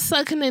female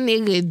sucking a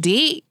nigga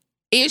dick,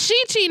 if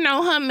she cheating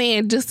on her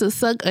man just to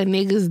suck a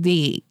nigga's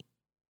dick,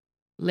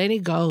 let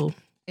it go.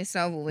 It's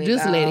over with.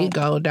 Just let it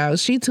go, dog.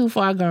 She too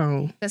far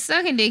gone. The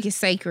sucking dick is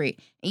sacred.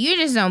 And you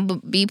just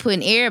don't be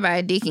putting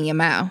everybody's dick in your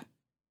mouth.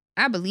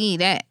 I believe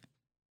that.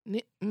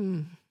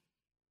 Mm.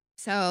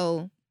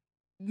 So,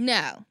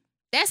 no.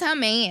 That's her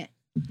man.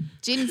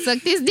 She didn't suck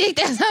this dick.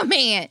 That's her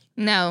man.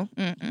 No.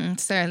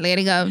 Sir, let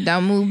it go.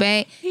 Don't move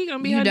back. He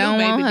gonna be You her don't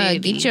new want baby her.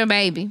 daddy. Get your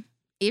baby.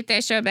 If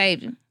that's your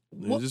baby.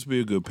 Yeah, just be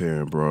a good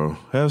parent, bro.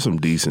 Have some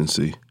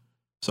decency.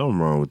 Something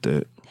wrong with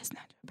that. That's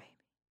not your baby.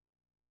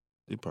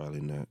 They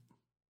probably not.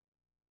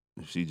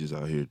 If she just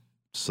out here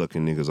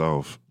sucking niggas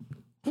off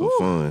for Woo.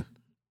 fun.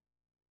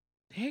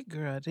 That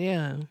girl,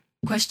 damn.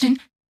 Question.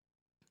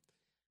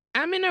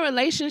 I'm in a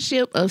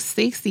relationship of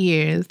 6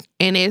 years,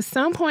 and at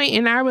some point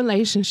in our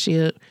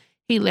relationship,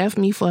 he left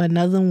me for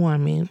another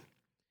woman.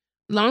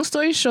 Long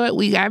story short,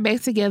 we got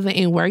back together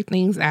and worked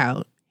things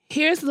out.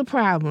 Here's the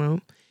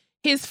problem.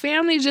 His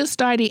family just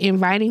started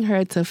inviting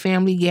her to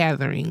family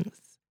gatherings.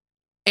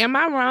 Am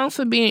I wrong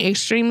for being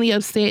extremely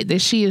upset that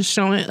she is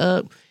showing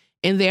up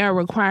and they are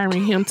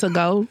requiring him to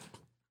go?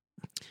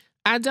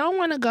 I don't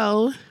want to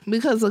go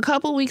because a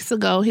couple weeks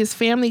ago, his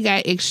family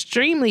got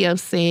extremely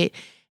upset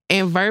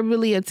and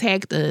verbally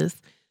attacked us,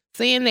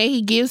 saying that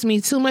he gives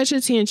me too much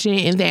attention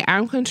and that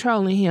I'm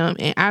controlling him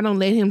and I don't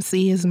let him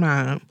see his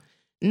mom.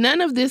 None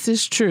of this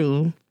is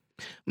true.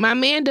 My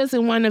man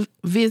doesn't want to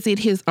visit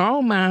his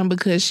own mom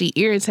because she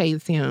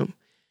irritates him.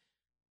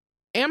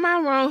 Am I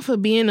wrong for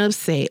being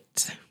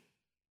upset?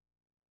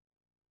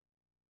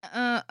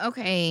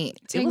 Okay.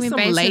 Take was me some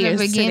back to the layers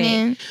to that.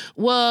 beginning.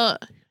 Well,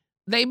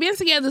 they've been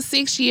together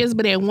 6 years,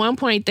 but at one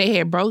point they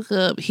had broke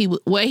up. He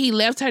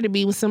left her to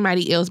be with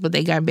somebody else, but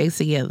they got back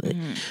together.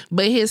 Mhm.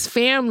 But his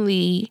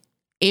family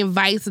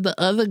invites the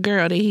other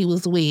girl that he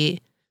was with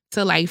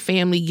to like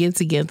family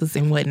get-togethers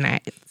and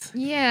whatnot.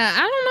 Yeah, I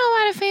don't know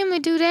why the family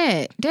do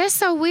that. That's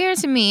so weird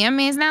to me. I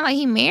mean, it's not like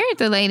he married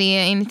the lady or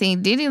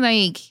anything. Did he?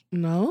 Like,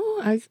 No,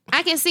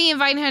 I can see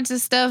inviting her to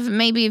stuff.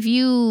 Maybe if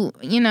you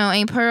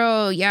ain't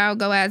Pearl, y'all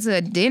go out to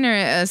a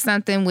dinner or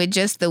something with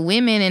just the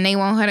women and they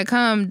want her to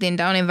come, then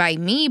don't invite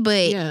me.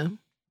 But yeah.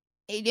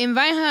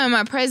 invite her in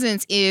my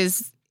presence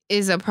is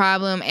a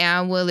problem, and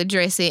I will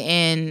address it,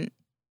 and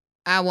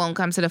I won't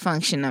come to the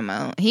function no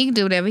more. He can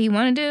do whatever he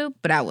want to do,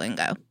 but I wouldn't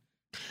go.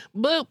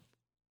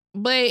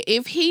 But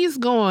if he's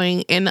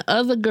going and the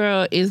other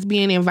girl is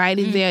being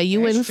invited there, you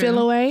that's wouldn't feel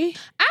true. away?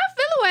 I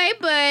feel away,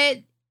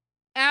 but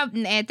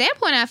at that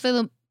point, I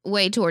feel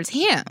away towards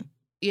him.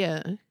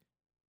 Yeah.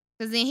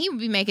 Because then he would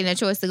be making a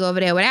choice to go over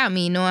there without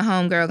me, knowing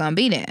homegirl gonna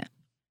be there.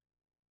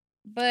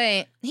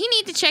 But he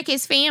need to check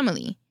his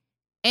family.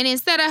 And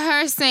instead of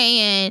her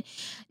saying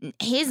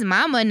his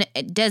mama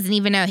doesn't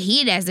even know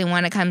he doesn't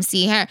want to come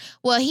see her,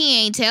 well,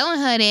 he ain't telling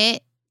her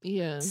that.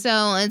 Yeah.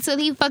 So until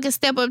he fucking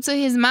step up to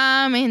his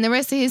mom and the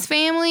rest of his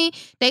family,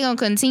 they gonna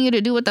continue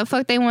to do what the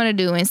fuck they want to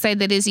do and say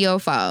that it's your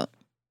fault.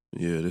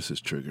 Yeah, this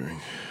is triggering.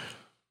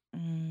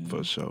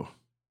 For sure.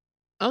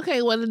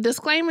 Okay, well, the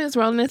disclaimer is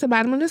rolling at the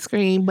bottom of the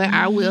screen, but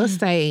I will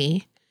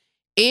say,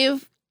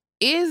 if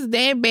it's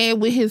that bad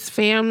with his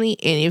family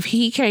and if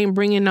he can't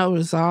bring in no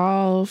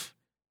resolve,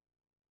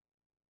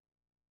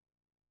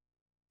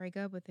 Break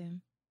up with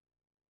him.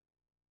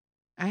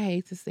 I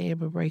hate to say it,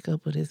 but break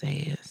up with his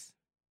ass.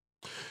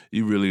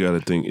 You really got to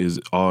think,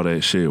 is all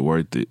that shit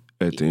worth it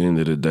at the end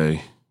of the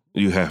day?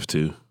 You have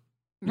to.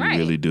 Right. You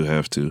really do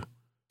have to.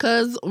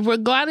 Because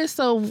regardless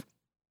of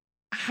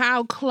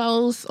how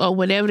close or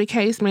whatever the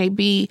case may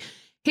be,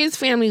 his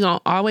family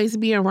gonna always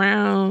be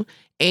around,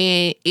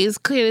 and it's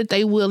clear that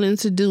they willing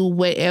to do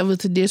whatever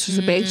to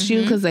disrespect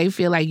you because they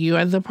feel like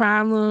you're the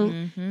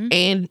problem,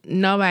 and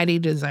nobody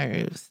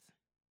deserves.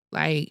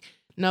 Like,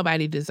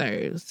 nobody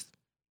deserves.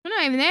 Well,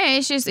 not even that.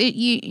 It's just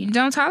you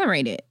don't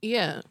tolerate it.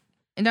 Yeah.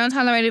 And don't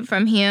tolerate it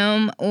from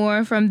him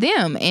or from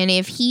them. And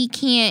if he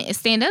can't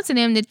stand up to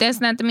them, that's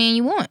not the man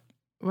you want.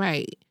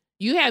 Right.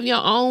 You have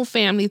your own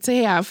family to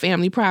have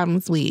family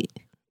problems with,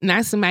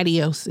 not somebody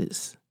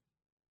else's.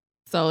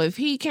 So if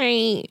he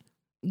can't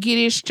get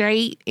it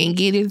straight and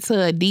get it to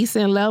a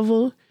decent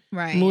level,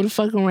 Right. move the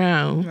fuck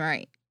around.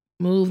 Right.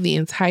 Move the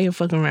entire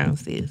fucking around,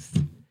 sis.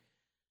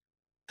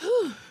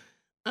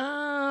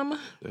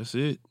 That's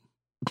it.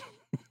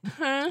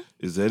 Huh?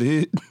 Is that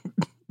it?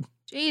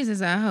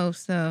 Jesus, I hope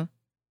so.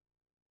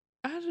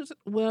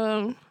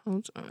 Hold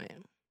on.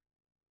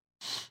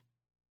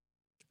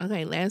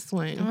 Okay, last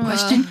one.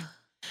 Question.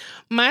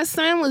 My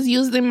son was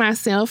using my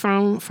cell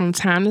phone from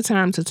time to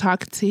time to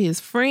talk to his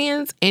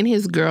friends and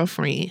his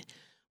girlfriend.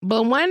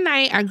 But one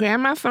night, I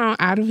grabbed my phone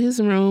out of his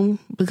room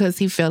because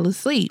he fell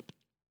asleep.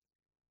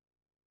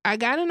 I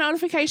got a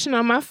notification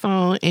on my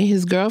phone, and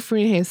his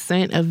girlfriend had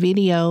sent a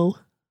video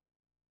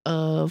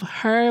of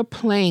her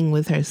playing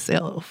with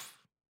herself.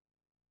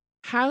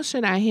 How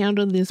should I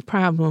handle this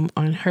problem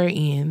on her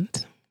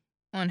end?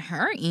 On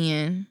her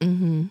end?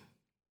 Mm-hmm.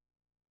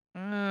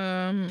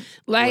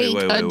 Like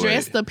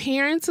address the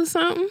parents or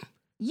something?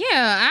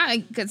 Yeah,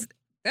 because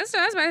that's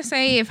what I was about to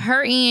say. If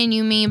her end,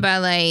 you mean by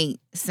like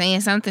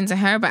saying something to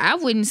her, but I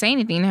wouldn't say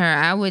anything to her.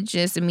 I would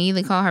just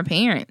immediately call her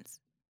parents.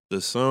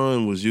 The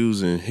son was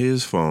using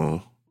his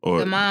phone or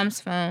the mom's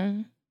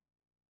phone,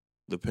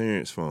 the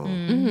parents' phone,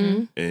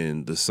 Mm-hmm.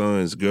 and the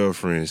son's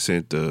girlfriend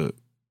sent a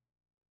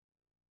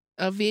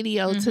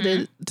video to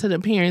the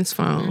parents'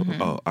 phone.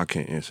 Mhm. Oh, I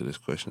can't answer this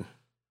question.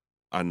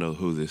 I know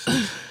who this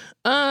is.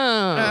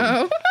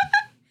 I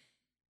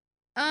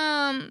was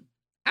gonna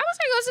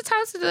go to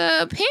talk to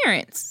the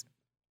parents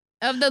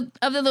of the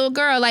little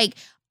girl. Like,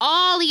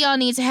 all of y'all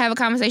need to have a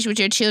conversation with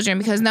your children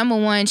because number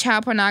one,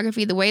 child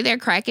pornography, the way they're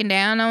cracking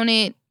down on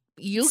it,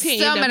 You can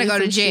somebody go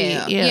to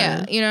jail.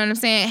 Yeah, you know what I'm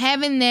saying.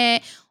 Having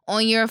that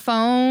on your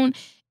phone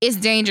is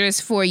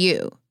dangerous for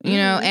you. You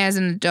know, as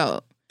an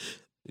adult.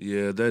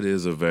 Yeah, that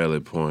is a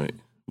valid point,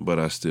 but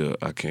I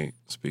can't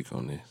speak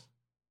on this.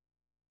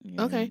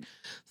 Okay.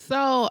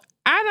 So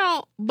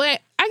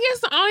but I guess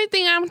the only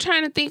thing I'm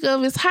trying to think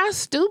of is how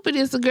stupid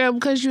is the girl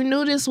because you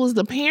knew this was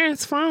the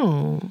parents'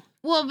 phone.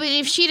 Well, but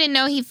if she didn't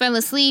know he fell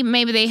asleep,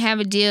 maybe they have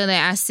a deal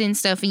that I send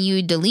stuff and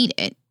you delete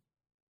it.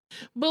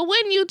 But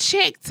wouldn't you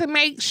check to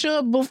make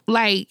sure,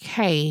 like,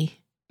 hey,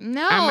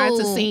 No. I might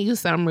just send you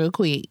something real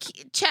quick.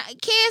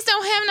 Kids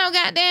don't have no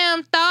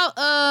goddamn thought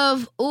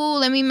of, ooh,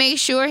 let me make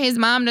sure his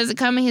mom doesn't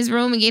come in his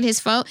room and get his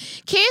phone.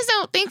 Kids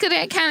don't think of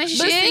that kind of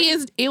But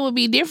shit. see, it would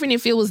be different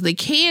if it was the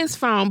kid's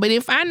phone. But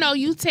if I know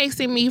you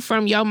texting me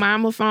from your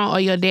mama phone or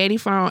your daddy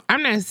phone,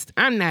 I'm not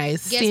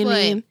Guess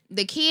sending. what?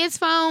 The kid's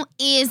phone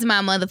is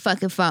my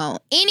motherfucking phone.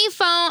 Any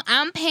phone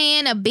I'm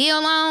paying a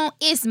bill on,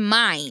 it's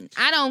mine.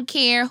 I don't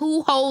care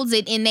who holds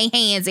it in their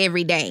hands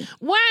every day.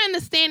 Well, I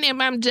understand that,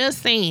 but I'm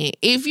just saying,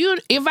 if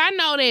I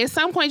know that at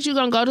some point you're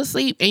gonna go to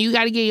sleep and you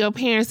got to get your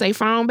parents a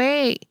phone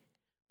back,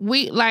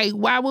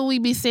 why would we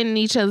be sending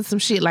each other some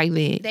shit like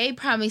that? They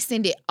probably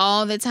send it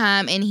all the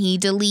time and he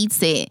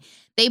deletes it.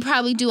 They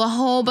probably do a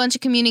whole bunch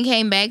of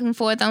communicating back and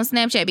forth on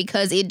Snapchat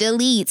because it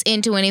deletes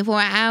in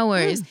 24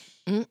 hours.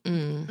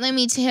 Let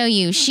me tell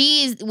you,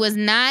 she was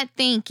not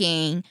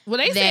thinking. Well,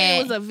 they said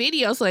it was a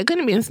video, so it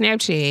couldn't have been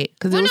Snapchat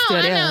because it was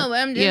still there. I know.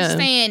 I'm just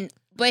saying,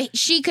 but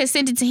she could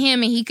send it to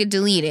him and he could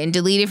delete it and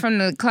delete it from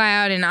the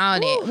cloud and all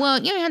that.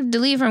 Well, you don't have to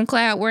delete it from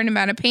cloud worrying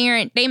about a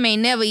parent. They may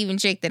never even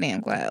check the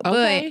damn cloud.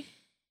 Okay. But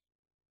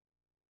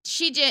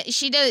she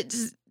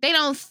does. They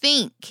don't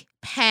think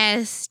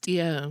past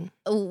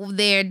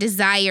their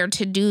desire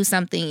to do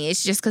something.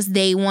 It's just because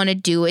they want to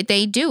do it.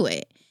 They do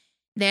it.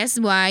 That's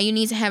why you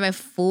need to have a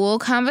full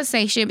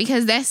conversation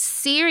because that's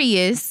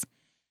serious.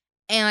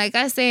 And like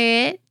I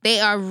said, they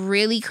are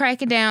really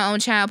cracking down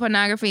on child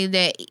pornography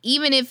that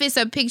even if it's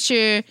a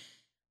picture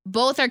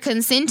both are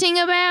consenting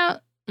about,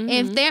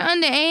 if they're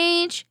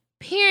underage,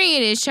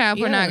 period, is child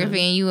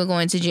pornography and you are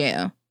going to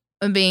jail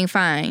or being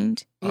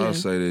fined. I'll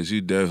say this.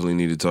 You definitely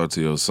need to talk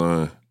to your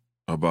son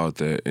about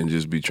that and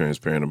just be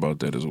transparent about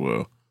that as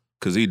well.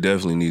 Because he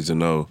definitely needs to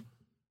know,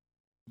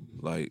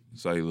 like,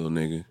 say, little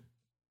nigga,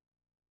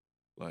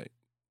 like,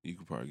 you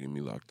could probably get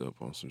me locked up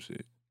on some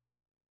shit.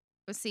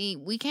 But see,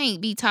 we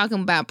can't be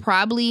talking about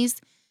probablys.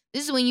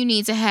 This is when you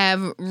need to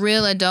have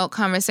real adult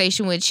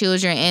conversation with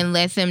children and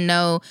let them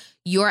know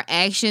your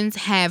actions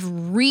have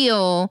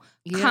real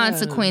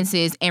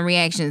consequences and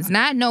reactions,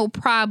 not no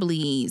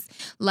probablys.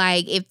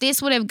 Like, if this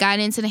would have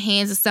gotten into the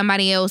hands of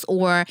somebody else,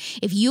 or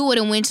if you would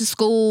have went to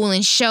school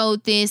and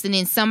showed this and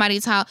then somebody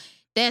talked,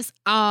 that's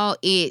all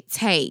it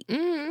takes.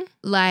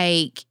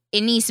 Like,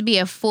 it needs to be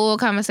a full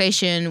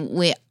conversation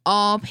with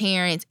all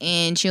parents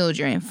and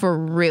children, for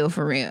real,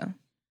 for real.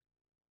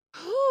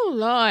 Oh,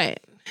 Lord.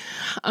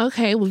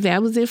 Okay, well,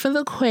 that was it for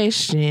the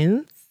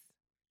questions.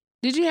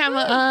 Did you have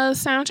a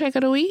soundtrack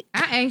of the week?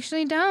 I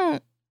actually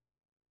don't.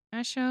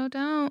 I sure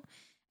don't.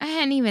 I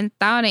hadn't even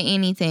thought of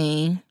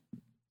anything.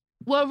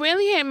 Well,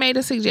 Really had made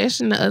a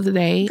suggestion the other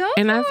day,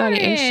 and I thought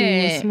it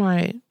actually was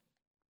smart.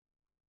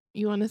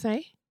 You want to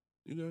say?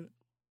 You got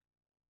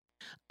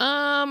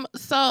it.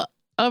 So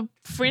a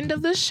friend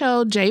of the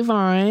show,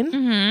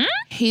 Javon,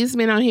 he's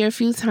been on here a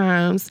few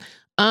times.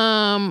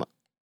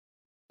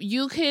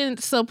 You can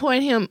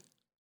support him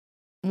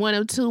one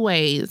of two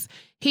ways.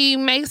 He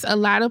makes a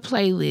lot of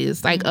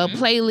playlists, like a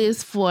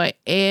playlist for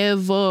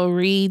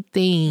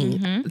everything.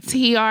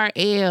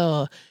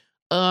 TRL,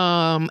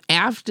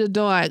 After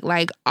Dark,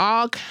 like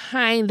all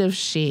kind of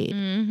shit.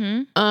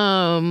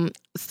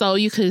 So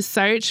you can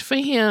search for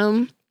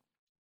him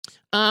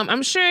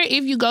I'm sure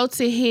if you go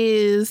to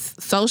his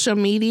social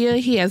media,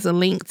 he has a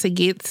link to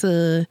get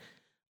to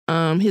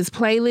his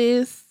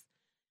playlist.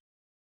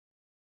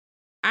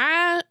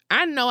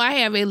 I know I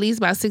have at least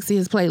about 6 of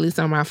his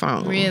playlists on my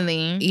phone.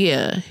 Really?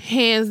 Yeah,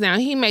 hands down.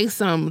 He makes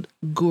some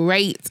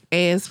great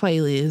ass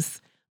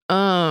playlists.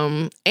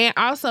 And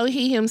also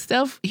he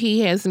himself,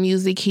 he has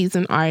music. He's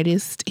an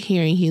artist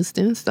here in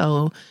Houston,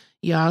 so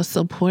y'all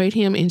support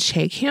him and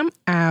check him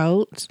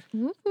out.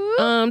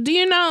 Mm-hmm. Do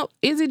you know?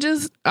 Is it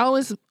just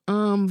always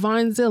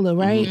Vonzilla,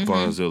 right?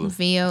 Vonzilla.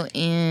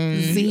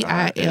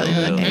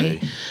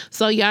 VONZILLA.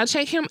 So y'all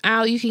check him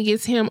out. You can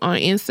get him on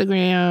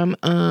Instagram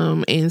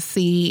and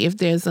see if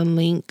there's a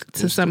link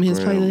to some of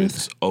his playlists.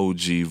 It's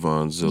OG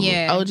Vonzilla.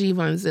 Yeah. OG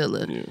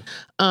Vonzilla.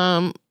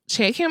 Yeah.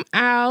 Check him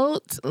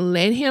out.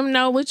 Let him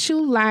know what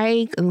you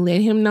like.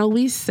 Let him know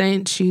we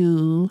sent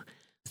you.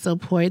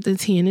 Support the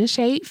Tea in the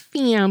Shade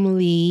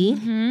family.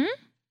 Mm-hmm.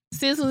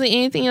 Sis, was there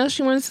anything else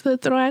you wanted to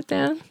throw out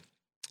there?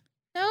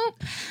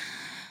 Nope.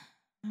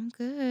 I'm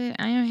good.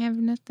 I don't have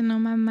nothing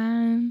on my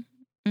mind.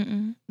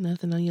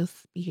 Nothing on your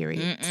spirit.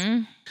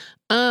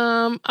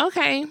 Mm-mm.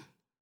 Okay.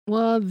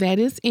 Well, that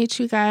is it,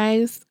 you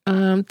guys.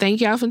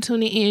 Thank y'all for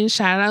tuning in.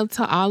 Shout out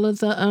to all of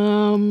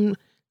the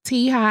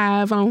Tea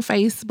Hive on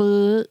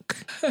Facebook.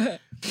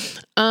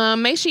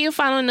 Make sure you're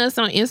following us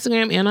on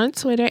Instagram and on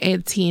Twitter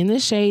at Tea in the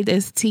Shade.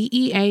 That's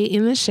TEA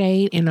in the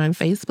Shade. And on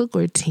Facebook,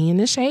 we're Tea in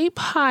the Shade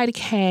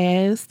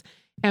Podcast.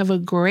 Have a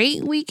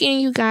great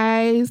weekend, you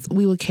guys.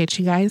 We will catch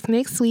you guys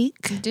next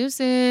week.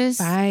 Deuces.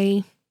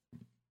 Bye.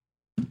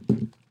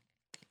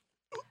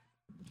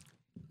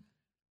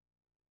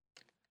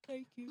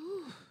 Thank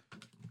you.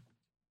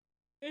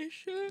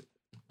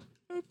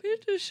 A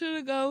picture should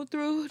have gone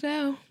through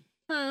now.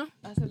 Huh?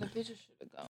 I said the picture should.